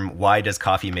search term, why does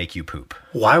coffee make you poop?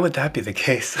 Why would that be the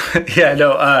case?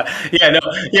 No,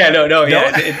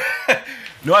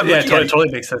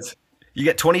 totally makes sense. You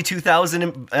get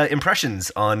 22,000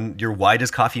 impressions on your "Why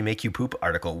Does Coffee Make You Poop"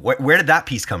 article. Where did that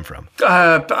piece come from?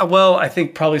 Well, I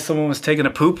think probably someone was taking a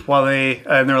poop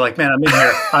and they're like, "Man,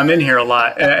 I'm in here a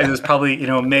lot." And it was probably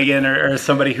Megan or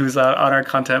somebody who's on our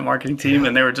content marketing team,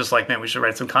 and they were just like, "Man, we should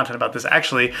write some content about this."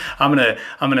 Actually, I'm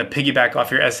gonna piggyback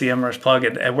off your SEMrush plug,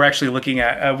 and we're actually looking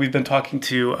at. We've been talking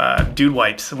to Dude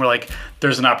Wipes, and we're like,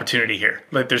 "There's an opportunity here.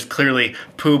 There's clearly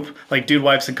poop, Dude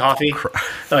Wipes and coffee.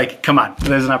 Come on,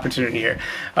 there's an opportunity here."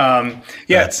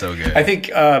 That's so good. I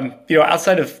think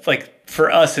outside of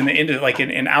for us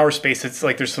in our space, it's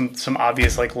there's some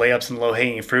obvious layups and low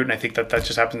hanging fruit, and I think that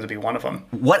just happens to be one of them.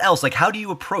 What else? How do you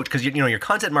approach? Because your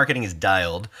content marketing is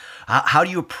dialed. How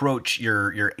do you approach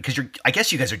your? Because I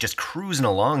guess you guys are just cruising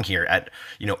along here at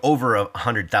over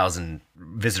 100,000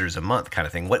 visitors a month kind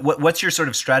of thing. What's your sort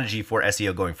of strategy for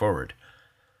SEO going forward?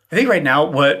 I think right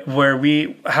now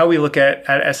how we look at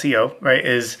SEO, right,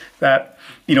 is that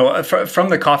from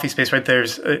the coffee space, right,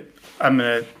 I'm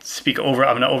going to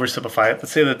oversimplify it.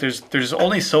 Let's say that there's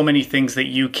only so many things that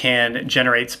you can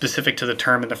generate specific to the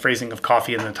term and the phrasing of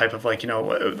coffee and the type of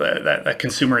that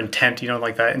consumer intent,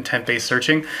 that intent-based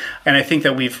searching. And I think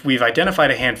that we've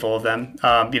identified a handful of them.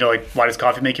 Why does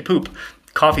coffee make you poop?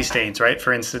 coffee stains, right?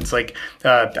 For instance, like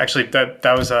actually that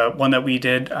was one that we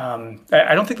did.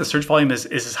 I don't think the search volume is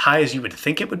as high as you would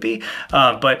think it would be,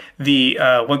 but the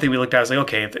one thing we looked at was like,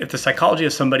 okay, if the psychology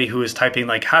of somebody who is typing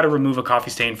like how to remove a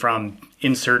coffee stain from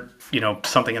insert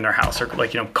something in their house, or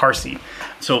like car seat.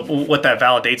 So what that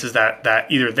validates is that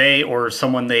either they or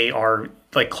someone they are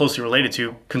like closely related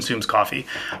to consumes coffee.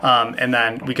 And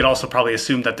then we could also probably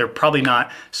assume that they're probably not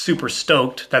super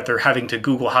stoked that they're having to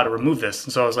Google how to remove this.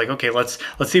 And so I was like, okay, let's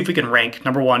see if we can rank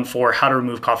number one for how to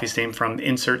remove coffee stain from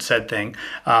insert said thing.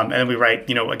 And then we write,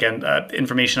 again,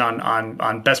 information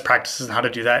on best practices and how to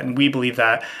do that. And we believe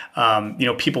that,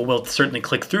 people will certainly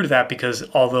click through to that because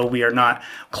although we are not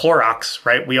Clorox,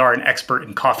 right, we are an expert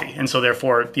in coffee. And so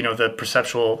therefore, the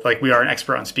perceptual, like we are an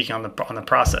expert on speaking on the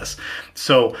process.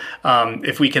 So,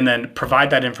 if we can then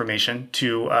provide that information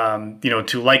to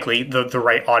to likely the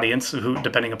right audience, who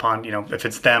depending upon if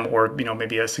it's them or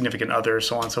maybe a significant other,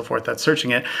 so on and so forth, that's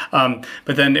searching it.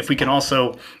 But then if we can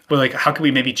also, like, how can we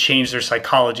maybe change their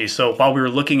psychology? So while we were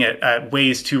looking at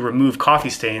ways to remove coffee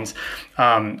stains,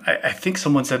 I think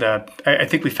someone said I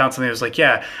think we found something that was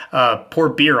like, pour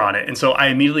beer on it, and so I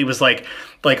immediately was like,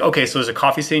 okay, so there's a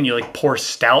coffee stain, you like pour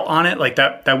stout on it, like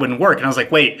that wouldn't work, and I was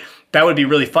like, wait. That would be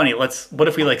really funny. What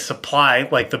if we like supply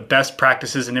like the best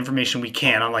practices and information we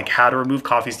can on like how to remove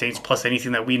coffee stains plus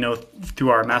anything that we know through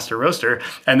our master roaster.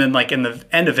 And then like in the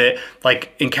end of it,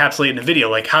 like encapsulate in a video,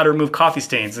 like how to remove coffee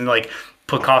stains and like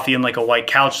put coffee in like a white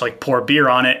couch, like pour beer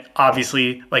on it.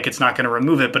 Obviously, like it's not going to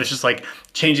remove it, but it's just like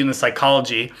changing the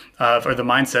psychology or the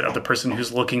mindset of the person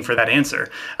who's looking for that answer.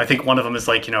 I think one of them is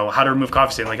like, how to remove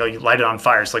coffee stain, like, oh, you light it on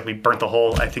fire. So like we burnt the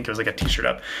whole, I think it was like a t-shirt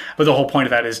up. But the whole point of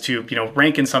that is to,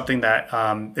 rank in something that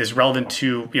is relevant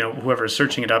to, whoever is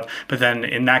searching it up. But then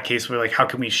in that case, we're like, how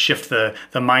can we shift the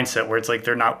mindset where it's like,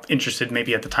 they're not interested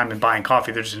maybe at the time in buying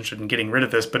coffee. They're just interested in getting rid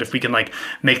of this. But if we can like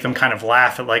make them kind of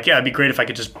laugh at like, yeah, it'd be great if I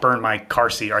could just burn my car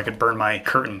seat or I could burn my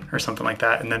curtain or something like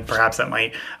that. And then perhaps that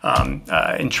might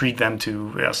intrigue them to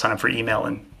sign up for email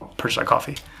and purchase our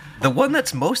coffee. The one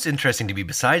that's most interesting to me,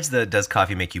 besides the Does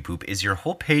Coffee Make You Poop, is your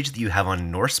whole page that you have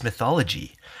on Norse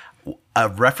mythology. A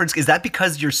reference, is that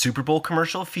because your Super Bowl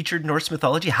commercial featured Norse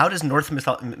mythology? How does Norse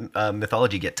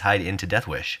mythology get tied into Death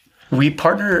Wish? We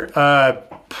partner,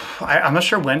 I'm not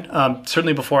sure when,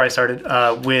 certainly before I started,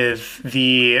 with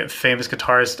the famous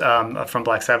guitarist from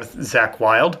Black Sabbath, Zakk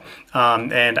Wylde.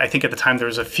 And I think at the time there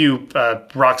was a few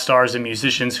rock stars and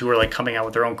musicians who were like coming out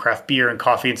with their own craft beer and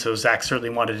coffee. And so Zakk certainly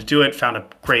wanted to do it, found a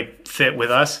great fit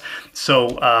with us. So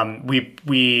we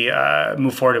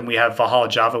move forward and we have Valhalla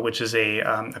Java, which is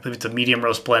I believe it's a medium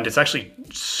roast blend. It's actually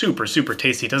super, super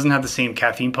tasty. It doesn't have the same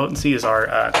caffeine potency as our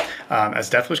as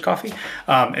Death Wish coffee.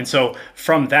 And so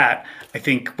from that, I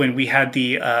think when we had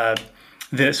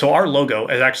so our logo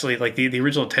is actually like the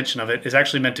original intention of it is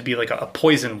actually meant to be like a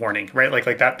poison warning, right?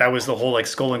 Like that was the whole like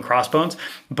skull and crossbones.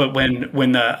 But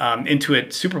when the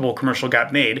Intuit Super Bowl commercial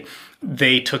got made,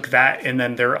 they took that and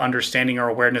then their understanding or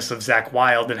awareness of Zakk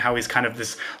Wylde and how he's kind of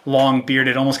this long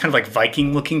bearded, almost kind of like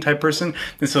Viking looking type person.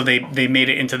 And so they made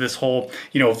it into this whole,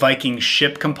 Viking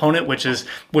ship component, which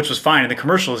was fine. And the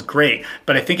commercial is great.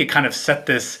 But I think it kind of set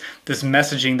this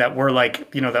messaging that we're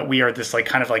like, that we are this like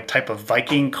kind of like type of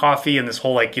Viking coffee and this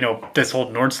whole like, this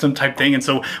whole Nordstrom type thing. And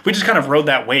so we just kind of rode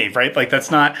that wave, right? Like that's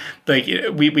not like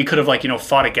we could have like,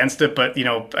 fought against it, but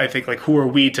I think like who are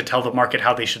we to tell the market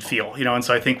how they should feel, and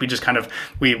so I think we just kind of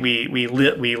we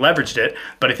leveraged it,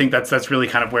 but I think that's really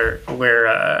kind of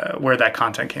where that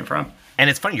content came from. And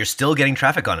it's funny, you're still getting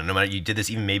traffic on it. No matter, you did this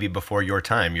even maybe before your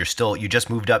time. You just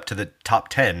moved up to the top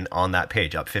 10 on that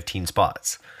page, up 15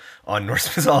 spots on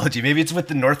Norse mythology. Maybe it's with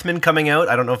the Northman coming out.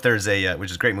 I don't know if there's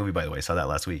which is a great movie, by the way. I saw that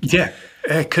last week. Yeah,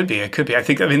 it could be. I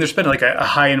think, there's been like a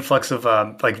high influx of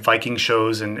like Viking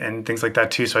shows and things like that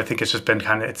too. So I think it's just been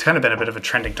kind of been a bit of a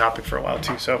trending topic for a while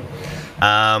too. So,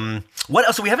 what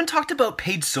else? So we haven't talked about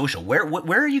paid social. Where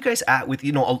are you guys at with,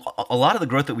 a lot of the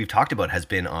growth that we've talked about has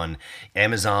been on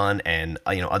Amazon and,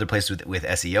 other places with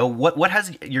SEO. What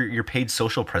has your paid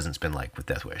social presence been like with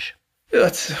Death Wish?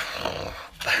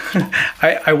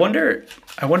 I wonder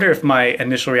if my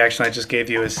initial reaction I just gave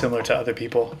you is similar to other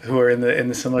people who are in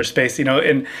the similar space,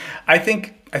 and I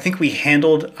think we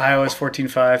handled iOS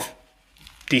 14.5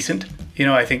 decent.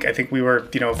 I think we were,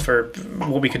 for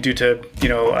what we could do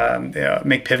to,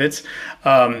 make pivots.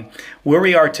 Where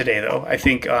we are today, though, I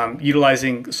think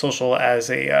utilizing social as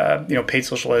a, paid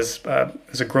social as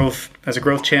a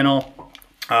growth channel.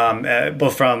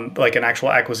 Both from like an actual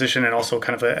acquisition and also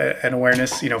kind of an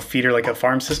awareness, feeder, like a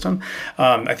farm system.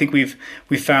 I think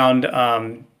we found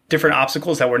different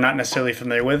obstacles that we're not necessarily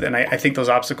familiar with. And I think those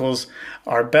obstacles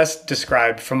are best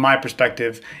described from my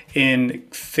perspective in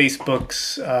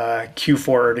Facebook's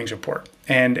Q4 earnings report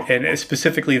and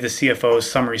specifically the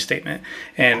CFO's summary statement.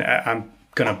 And I'm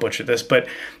going to butcher this, but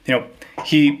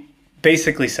he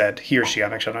basically said, he or she,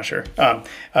 I'm not sure,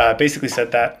 basically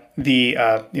said that the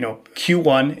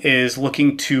Q1 is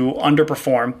looking to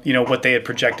underperform what they had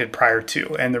projected prior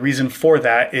to, and the reason for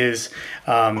that is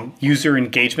user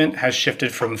engagement has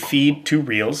shifted from feed to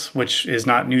reels, which is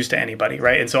not news to anybody,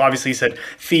 right? And so obviously he said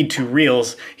feed to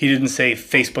reels. He didn't say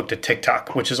Facebook to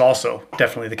TikTok, which is also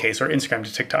definitely the case, or Instagram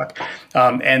to TikTok.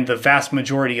 And the vast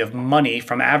majority of money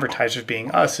from advertisers, being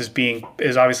us,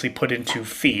 is obviously put into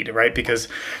feed, right? Because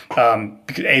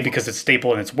because it's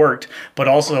staple and it's worked, but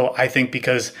also I think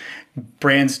because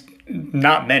brands,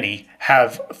 not many,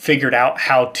 have figured out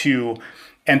how to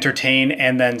entertain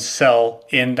and then sell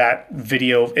in that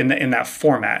video, in that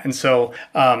format. And so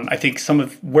I think some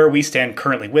of where we stand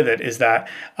currently with it is that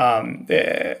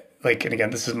and again,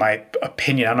 this is my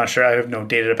opinion, I'm not sure, I have no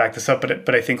data to back this up,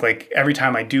 but I think like every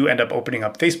time I do end up opening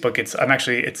up Facebook,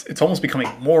 it's almost becoming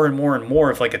more and more and more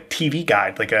of like a TV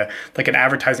guide, like an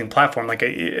advertising platform,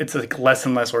 it's like less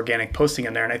and less organic posting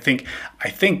in there. And I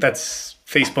think that's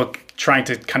Facebook trying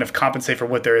to kind of compensate for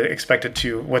what they were expected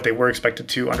to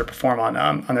underperform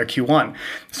on their Q1.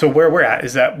 So where we're at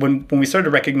is that when we started to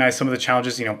recognize some of the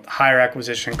challenges, higher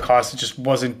acquisition costs, it just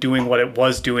wasn't doing what it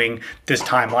was doing this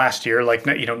time last year,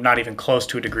 not even close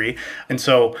to a degree. And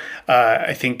so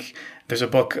I think there's a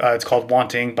book, it's called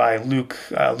Wanting by Luke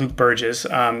Burgess.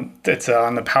 It's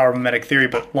on the power of mimetic theory,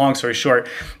 but long story short,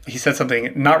 he said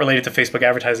something not related to Facebook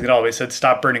advertising at all, but he said,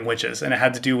 stop burning witches. And it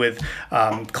had to do with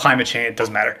climate change. It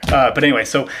doesn't matter. But anyway,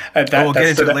 so we'll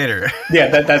get into it later. Yeah,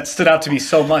 that stood out to me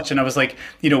so much. And I was like,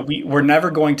 we're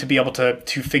never going to be able to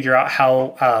figure out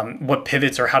how, what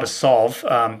pivots or how to solve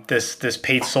this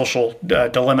paid social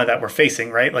dilemma that we're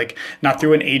facing, right? Like not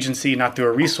through an agency, not through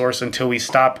a resource, until we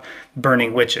stop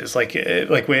burning witches.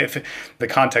 If the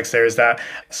context there is that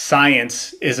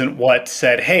science isn't what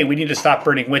said, hey, we need to stop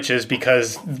burning witches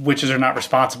because witches are not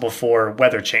responsible for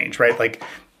weather change, right? Like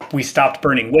we stopped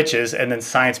burning witches and then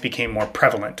science became more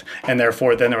prevalent. And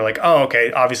therefore, then they were like, oh,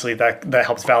 okay, obviously that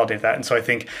helps validate that. And so I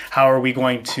think, how are we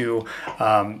going to,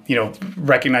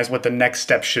 recognize what the next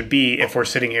step should be if we're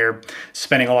sitting here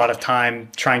spending a lot of time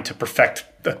trying to perfect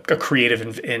a creative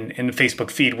in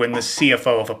Facebook feed when the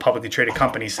CFO of a publicly traded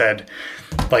company said,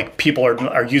 like, people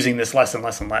are using this less and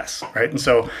less and less, right? And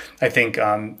so I think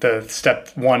the step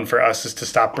one for us is to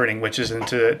stop burning witches and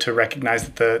to recognize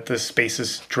that the space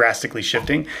is drastically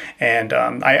shifting. And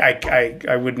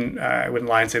I wouldn't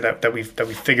lie and say that we've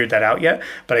figured that out yet,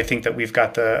 but I think that we've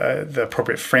got the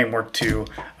appropriate framework to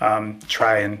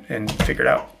try and figure it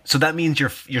out. So that means you're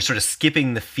sort of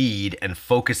skipping the feed and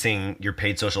focusing your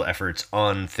paid social efforts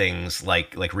on things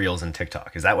like Reels and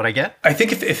TikTok. Is that what I get? I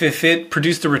think if it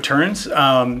produced the returns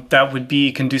that would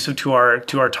be conducive to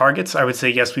our targets, I would say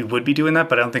yes, we would be doing that,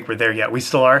 but I don't think we're there yet. We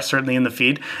still are, certainly in the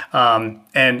feed. And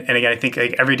again, I think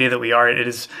like every day that we are, it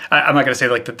is. I'm not going to say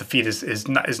like that the feed is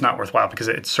not worthwhile, because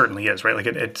it certainly is, right? Like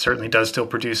it certainly does still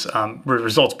produce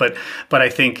results, but I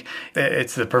think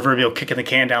it's the proverbial kicking the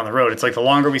can down the road. It's like the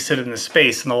longer we sit in this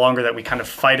space and the longer that we kind of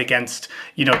fight against,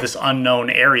 this unknown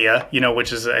area,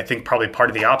 which is, I think, probably part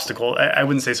of the obstacle. I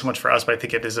wouldn't say so much for us, but I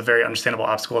think it is a very understandable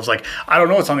obstacle. It's like, I don't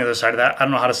know what's on the other side of that. I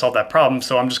don't know how to solve that problem.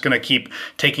 So I'm just going to keep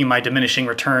taking my diminishing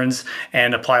returns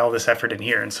and apply all this effort in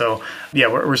here. And so, yeah,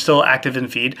 we're still active in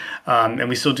feed. And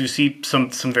we still do see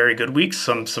some very good weeks,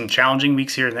 some challenging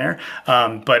weeks here and there.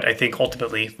 But I think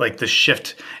ultimately, like, the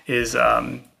shift is,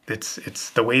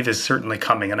 it's the wave is certainly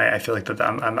coming, and I feel like that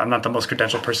I'm not the most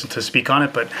credentialed person to speak on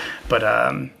it, but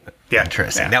yeah.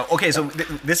 Interesting. Yeah. Now, okay, so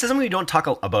this is something we don't talk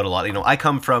about a lot. I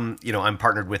come from, I'm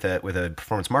partnered with a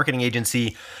performance marketing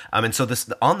agency, and so this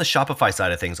on the Shopify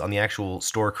side of things, on the actual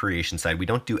store creation side, we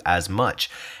don't do as much.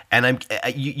 And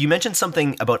you mentioned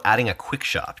something about adding a quick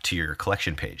shop to your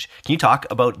collection page. Can you talk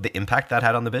about the impact that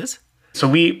had on the biz? So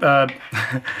we,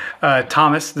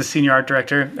 Thomas, the senior art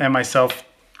director, and myself,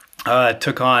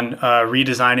 took on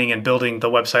redesigning and building the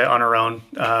website on our own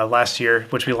last year,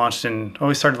 which we launched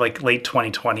we started like late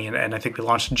 2020, and I think we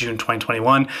launched in June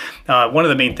 2021. One of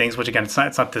the main things, which again, it's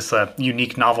not this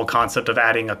unique novel concept of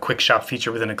adding a quick shop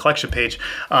feature within a collection page,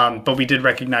 but we did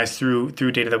recognize through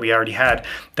data that we already had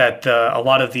that a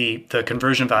lot of the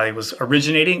conversion value was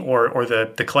originating or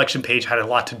the collection page had a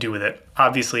lot to do with it.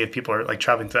 Obviously, if people are like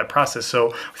traveling through that process. So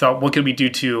we thought, what could we do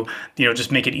to,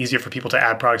 just make it easier for people to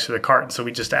add products to their cart? And so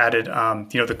we just added added,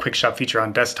 the quick shop feature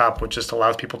on desktop, which just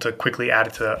allows people to quickly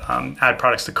add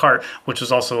products to cart, which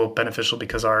was also beneficial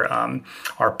because our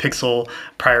pixel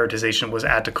prioritization was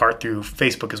add to cart through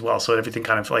Facebook as well. So everything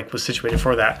kind of like was situated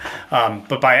for that.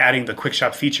 But by adding the quick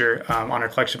shop feature on our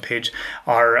collection page,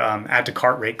 our add to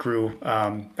cart rate grew.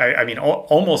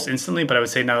 Almost instantly. But I would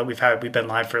say now that we've been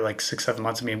live for like 6-7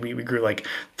 months. I mean, we grew like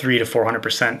 300 to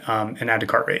 400% in add to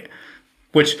cart rate,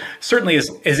 which certainly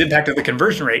is impacted the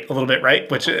conversion rate a little bit, right?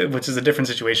 Which is a different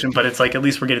situation, but it's like at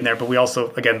least we're getting there. But we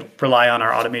also again rely on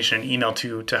our automation and email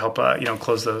to help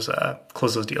close those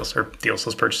deals,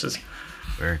 those purchases.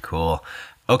 Very cool.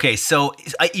 Okay, so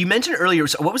you mentioned earlier.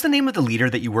 So what was the name of the leader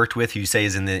that you worked with? Who you say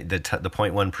is in the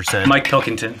 0.1%? Mike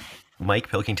Pilkington. Mike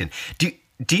Pilkington.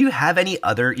 Do you have any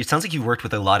other? It sounds like you've worked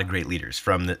with a lot of great leaders,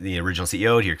 from the original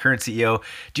CEO to your current CEO.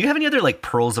 Do you have any other like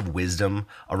pearls of wisdom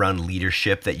around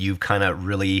leadership that you've kind of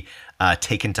really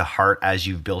taken to heart as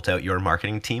you've built out your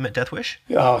marketing team at Death Wish?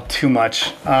 Oh, too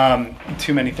much,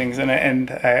 too many things,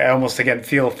 and I almost again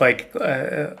feel like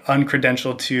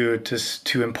uncredentialed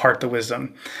to impart the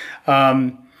wisdom.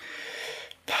 I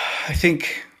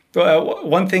think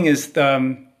one thing is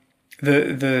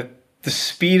the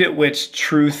speed at which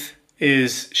truth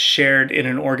is shared in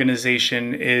an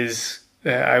organization is,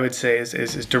 I would say,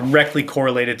 is directly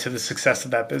correlated to the success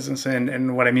of that business.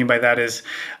 And what I mean by that is,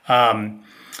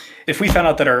 if we found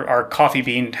out that our coffee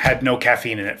bean had no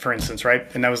caffeine in it, for instance, right?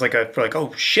 And that was we're like,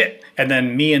 oh shit. And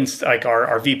then me and like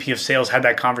our VP of sales had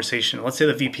that conversation. Let's say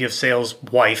the VP of sales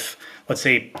wife, let's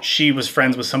say she was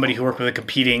friends with somebody who worked with a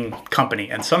competing company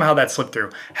and somehow that slipped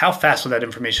through. How fast would that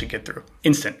information get through?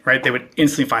 Instant, right? They would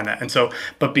instantly find that. And so,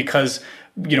 but because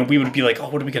we would be like, oh,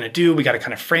 what are we going to do? We got to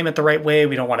kind of frame it the right way.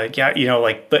 We don't want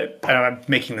to, but I'm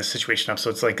making this situation up. So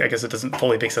it's like, I guess it doesn't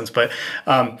fully make sense. But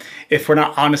if we're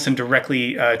not honest and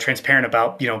directly transparent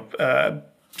about,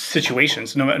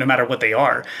 situations, no matter what they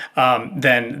are,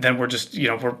 then we're just,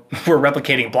 we're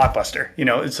replicating Blockbuster,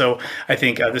 And so I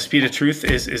think the speed of truth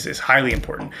is highly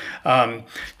important.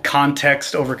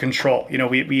 Context over control.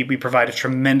 We provide a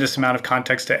tremendous amount of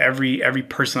context to every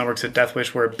person that works at Death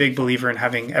Wish. We're a big believer in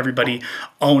having everybody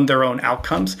own their own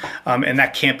outcomes. And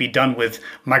that can't be done with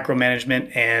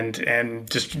micromanagement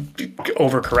and just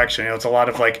overcorrection. It's a lot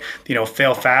of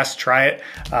fail fast, try it.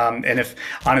 And if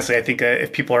honestly, I think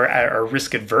if people are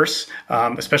risk adverse,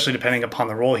 especially depending upon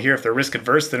the role here, if they're risk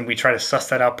adverse, then we try to suss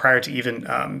that out prior to even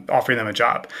offering them a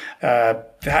job.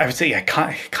 I would say,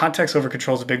 context over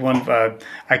control is a big one.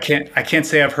 I can't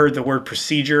say I've heard the word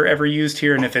procedure ever used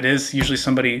here, and if it is, usually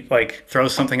somebody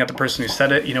throws something at the person who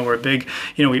said it. We're a big,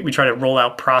 we try to roll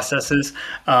out processes,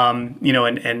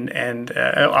 and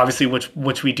obviously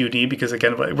which we do need, because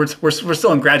again, we're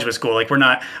still in graduate school. We're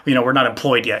not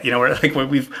employed yet.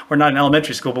 We're not in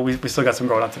elementary school, but we still got some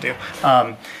growing up to do.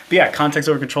 But yeah, context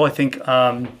over control. I think.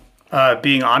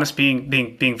 Being honest,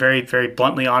 being very, very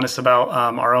bluntly honest about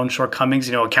our own shortcomings.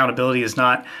 Accountability is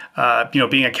not,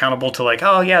 being accountable to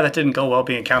oh yeah, that didn't go well.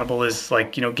 Being accountable is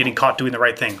getting caught doing the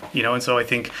right thing. And so I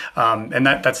think, and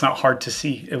that's not hard to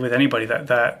see with anybody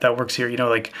that works here.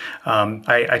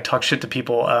 I talk shit to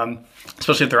people.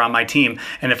 Especially if they're on my team,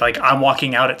 and if I'm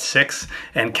walking out at 6,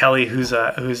 and Kelly, who's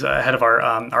head of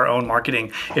our own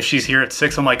marketing, if she's here at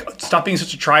 6, I'm like, stop being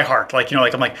such a try hard,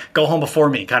 I'm like, go home before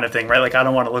me, kind of thing, right? I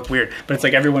don't want to look weird, but it's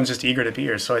everyone's just eager to be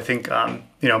here. So I think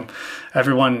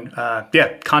everyone,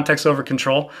 context over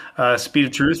control, speed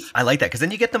of truth. I like that, because then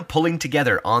you get them pulling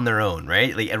together on their own,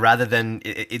 right? Rather than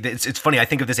it's funny. I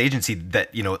think of this agency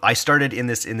that I started in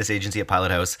this agency at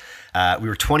Pilot House. We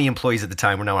were 20 employees at the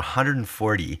time. We're now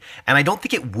 140. And I don't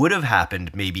think it would have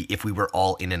happened maybe if we were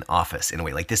all in an office in a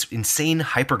way. This insane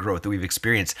hyper growth that we've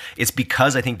experienced, it's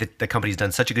because I think that the company's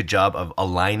done such a good job of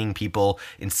aligning people,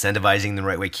 incentivizing them the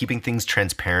right way, keeping things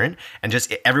transparent, and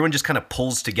just everyone just kind of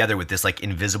pulls together with this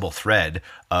invisible thread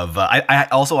of I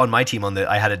also on my team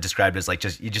I had it described as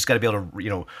you just got to be able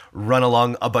to run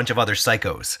along a bunch of other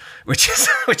psychos, which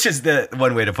is the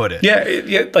one way to put it. Yeah.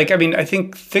 I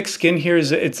think thick skin here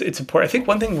is it's important. I think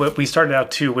one thing what we started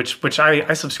out to, which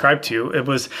I subscribe to, it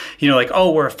was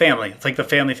oh, we're a family. It's the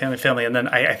family, and then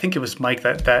I think it was Mike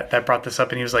that brought this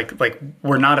up, and he was like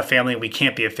we're not a family, we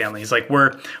can't be a family. He's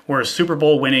we're a Super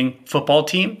Bowl winning football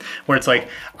team where it's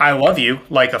I love you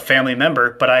like a family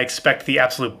member, but I expect the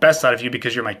absolute best out of you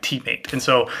because you're my teammate. And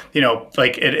so,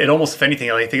 like it almost, if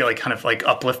anything, I think it like kind of like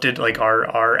uplifted like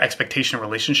our expectation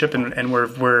relationship. And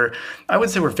we're I would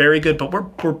say we're very good, but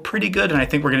we're pretty good. And I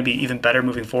think we're going to be even better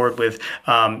moving forward with,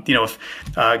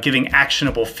 giving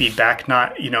actionable feedback,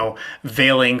 not,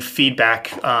 veiling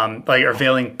feedback, or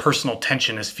veiling personal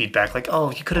tension as feedback. Like,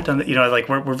 oh, you could have done that. Like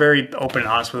we're very open and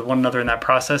honest with one another in that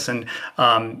process. And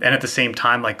at the same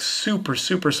time, like super,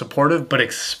 super supportive, but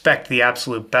expect the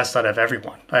absolute best out of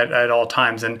everyone at all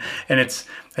times. And it's,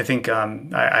 I think,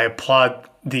 I applaud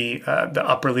the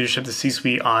upper leadership, the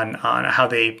C-suite on how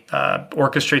they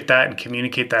orchestrate that and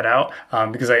communicate that out,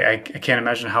 because I can't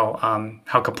imagine how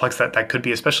complex that could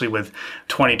be, especially with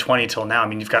 2020 till now. I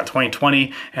mean, you've got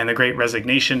 2020 and the Great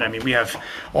Resignation. I mean, we have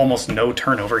almost no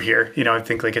turnover here. I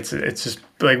think like it's just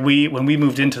like when we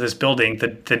moved into this building,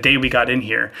 the day we got in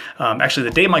here, actually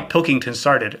the day Mike Pilkington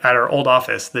started at our old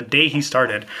office, the day he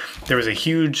started, there was a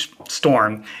huge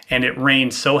storm and it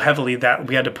rained so heavily that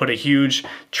we had to put a huge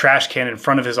trash can in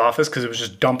front of his office because it was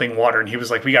just dumping water. And he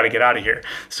was like, we got to get out of here.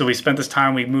 So we spent this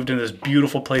time, we moved into this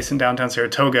beautiful place in downtown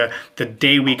Saratoga. The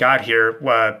day we got here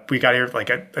like,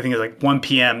 I think it was like 1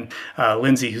 p.m.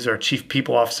 Lindsay, who's our chief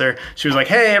people officer, she was like,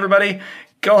 hey, everybody,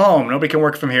 go home. Nobody can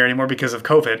work from here anymore because of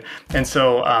COVID. And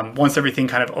so once everything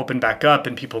kind of opened back up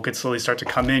and people could slowly start to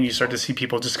come in, you start to see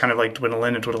people just kind of like dwindle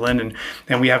in.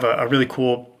 And we have a really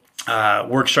cool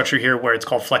work structure here where it's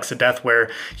called Flex to Death, where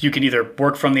you can either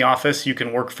work from the office, you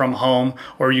can work from home,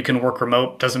 or you can work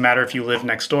remote. Doesn't matter if you live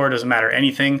next door, doesn't matter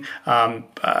anything.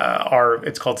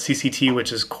 It's called CCT,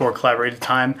 which is core collaborative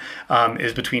time,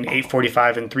 is between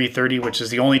 8:45 and 3:30, which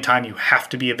is the only time you have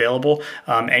to be available.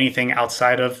 Anything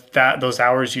outside of those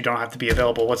hours, you don't have to be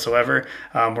available whatsoever.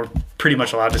 We're pretty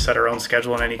much allowed to set our own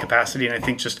schedule in any capacity. And I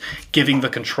think just giving the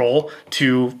control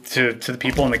to the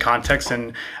people in the context.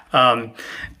 And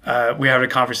we had a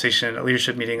conversation, a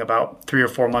leadership meeting about 3 or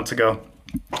 4 months ago.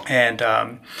 And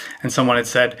someone had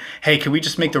said, hey, can we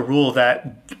just make the rule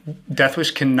that Death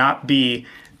Wish cannot be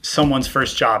someone's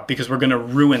first job, because we're going to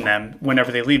ruin them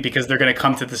whenever they leave, because they're going to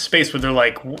come to this space where they're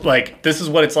like, this is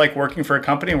what it's like working for a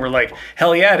company. And we're like,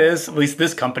 hell yeah, it is, at least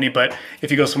this company. But if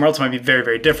you go somewhere else, it might be very,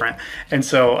 very different. And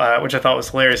so, which I thought was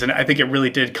hilarious. And I think it really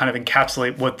did kind of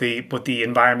encapsulate what the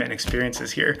environment and experience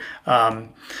is here. But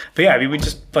yeah, I mean, we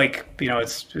just like,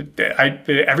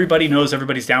 everybody knows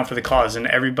everybody's down for the cause, and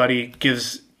everybody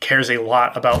cares a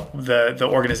lot about the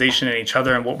organization and each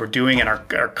other and what we're doing and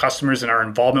our customers and our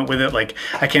involvement with it. Like,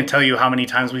 I can't tell you how many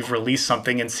times we've released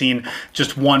something and seen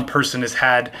just one person has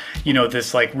had,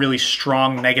 this like really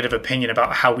strong negative opinion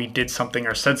about how we did something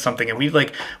or said something. And we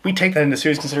take that into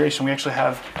serious consideration. We actually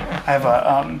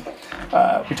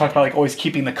we talked about like always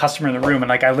keeping the customer in the room. And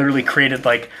like, I literally created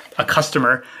like a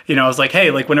customer, I was like, hey,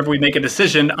 like whenever we make a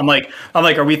decision, I'm like,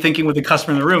 are we thinking with the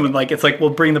customer in the room? And like, it's like, we'll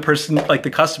bring the person, like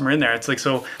the customer in there. It's like,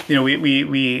 so, I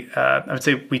would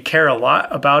say we care a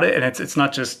lot about it. And it's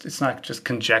not just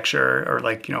conjecture or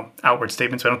like, outward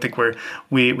statements. I don't think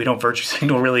we don't virtue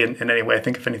signal really in any way. I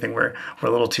think if anything, we're a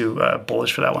little too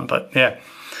bullish for that one, but yeah.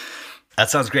 That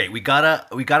sounds great. We gotta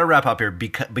wrap up here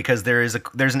because there's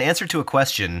an answer to a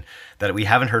question that we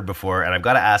haven't heard before, and I've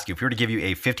got to ask you: if we were to give you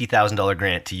a $50,000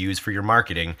 grant to use for your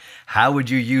marketing, how would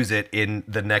you use it in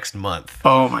the next month?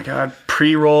 Oh my God!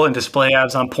 Pre-roll and display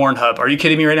ads on Pornhub. Are you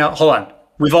kidding me right now? Hold on.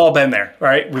 We've all been there,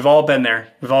 right? We've all been there.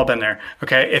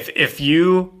 Okay. If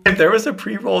there was a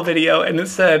pre-roll video and it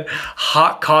said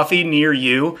hot coffee near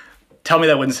you, tell me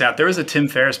that wouldn't sound. There was a Tim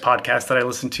Ferriss podcast that I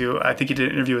listened to. I think he did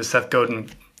an interview with Seth Godin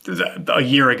a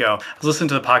year ago. I was listening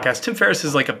to the podcast. Tim Ferriss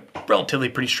is like a relatively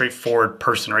pretty straightforward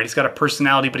person, right? He's got a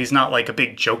personality, but he's not like a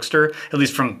big jokester, at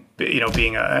least from,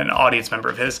 being an audience member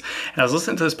of his. And I was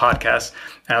listening to this podcast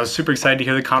and I was super excited to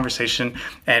hear the conversation.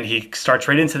 And he starts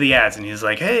right into the ads and he's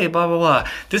like, hey, blah, blah, blah.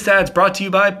 This ad's brought to you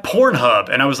by Pornhub.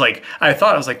 And I was like,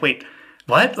 wait,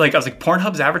 what? Like, I was like,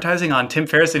 Pornhub's advertising on Tim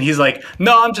Ferriss? And he's like,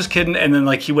 no, I'm just kidding. And then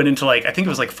like, he went into like, I think it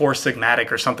was like Four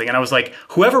Sigmatic or something. And I was like,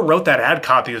 whoever wrote that ad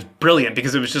copy was brilliant,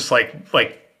 because it was just like,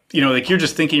 you're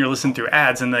just thinking you're listening through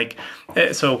ads. And like,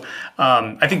 so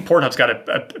I think Pornhub's got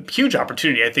a huge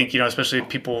opportunity. I think, especially if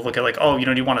people look at like,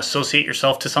 do you want to associate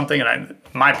yourself to something? And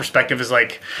my perspective is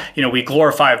like, we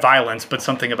glorify violence, but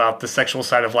something about the sexual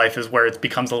side of life is where it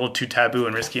becomes a little too taboo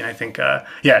and risky. And I think,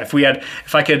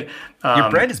 if I could. Your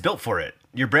brand is built for it.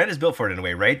 Your brand is built for it in a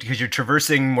way, right? Because you're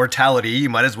traversing mortality, you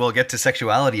might as well get to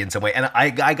sexuality in some way. And I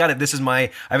got it. I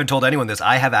haven't told anyone this.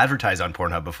 I have advertised on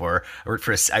Pornhub before.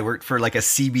 I worked for like a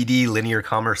CBD linear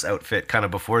commerce outfit kind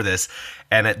of before this.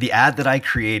 And the ad that I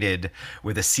created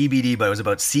with a CBD, but it was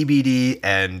about CBD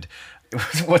and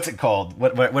what's it called?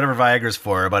 Whatever Viagra's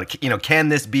for, about, can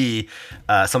this be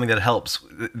something that helps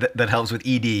with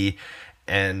ED?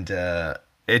 And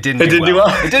it didn't do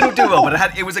well. It didn't do well,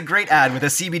 but it was a great ad with a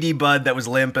CBD bud that was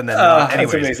limp. And then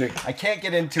anyways, that's amazing. I can't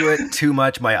get into it too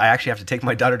much. I actually have to take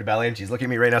my daughter to ballet, and she's looking at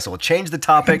me right now, so we'll change the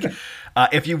topic.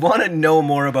 If you want to know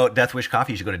more about Death Wish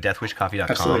Coffee, you should go to deathwishcoffee.com.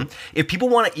 Absolutely. If people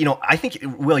want to, I think,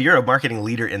 Will, you're a marketing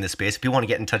leader in this space. If people want to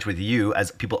get in touch with you,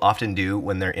 as people often do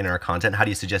when they're in our content, how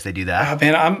do you suggest they do that?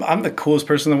 Man, I'm the coolest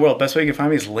person in the world. Best way you can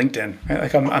find me is LinkedIn. Right?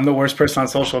 Like I'm the worst person on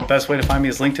social. Best way to find me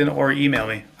is LinkedIn or email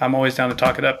me. I'm always down to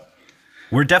talk it up.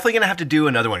 We're definitely going to have to do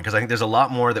another one because I think there's a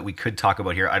lot more that we could talk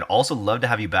about here. I'd also love to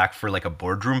have you back for like a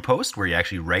boardroom post where you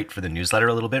actually write for the newsletter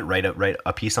a little bit, write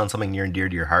a piece on something near and dear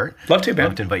to your heart. Love to, man.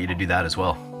 Love to invite you to do that as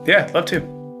well. Yeah, love to.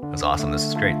 That's awesome. This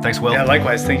is great. Thanks, Will. Yeah,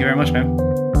 likewise. Thank you very much, man.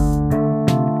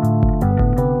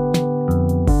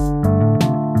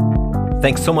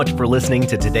 Thanks so much for listening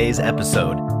to today's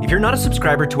episode. If you're not a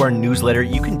subscriber to our newsletter,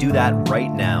 you can do that right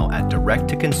now at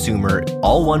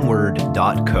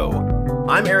directtoconsumer.co.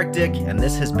 I'm Eric Dick, and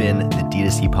this has been the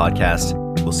D2C Podcast.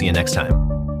 We'll see you next time.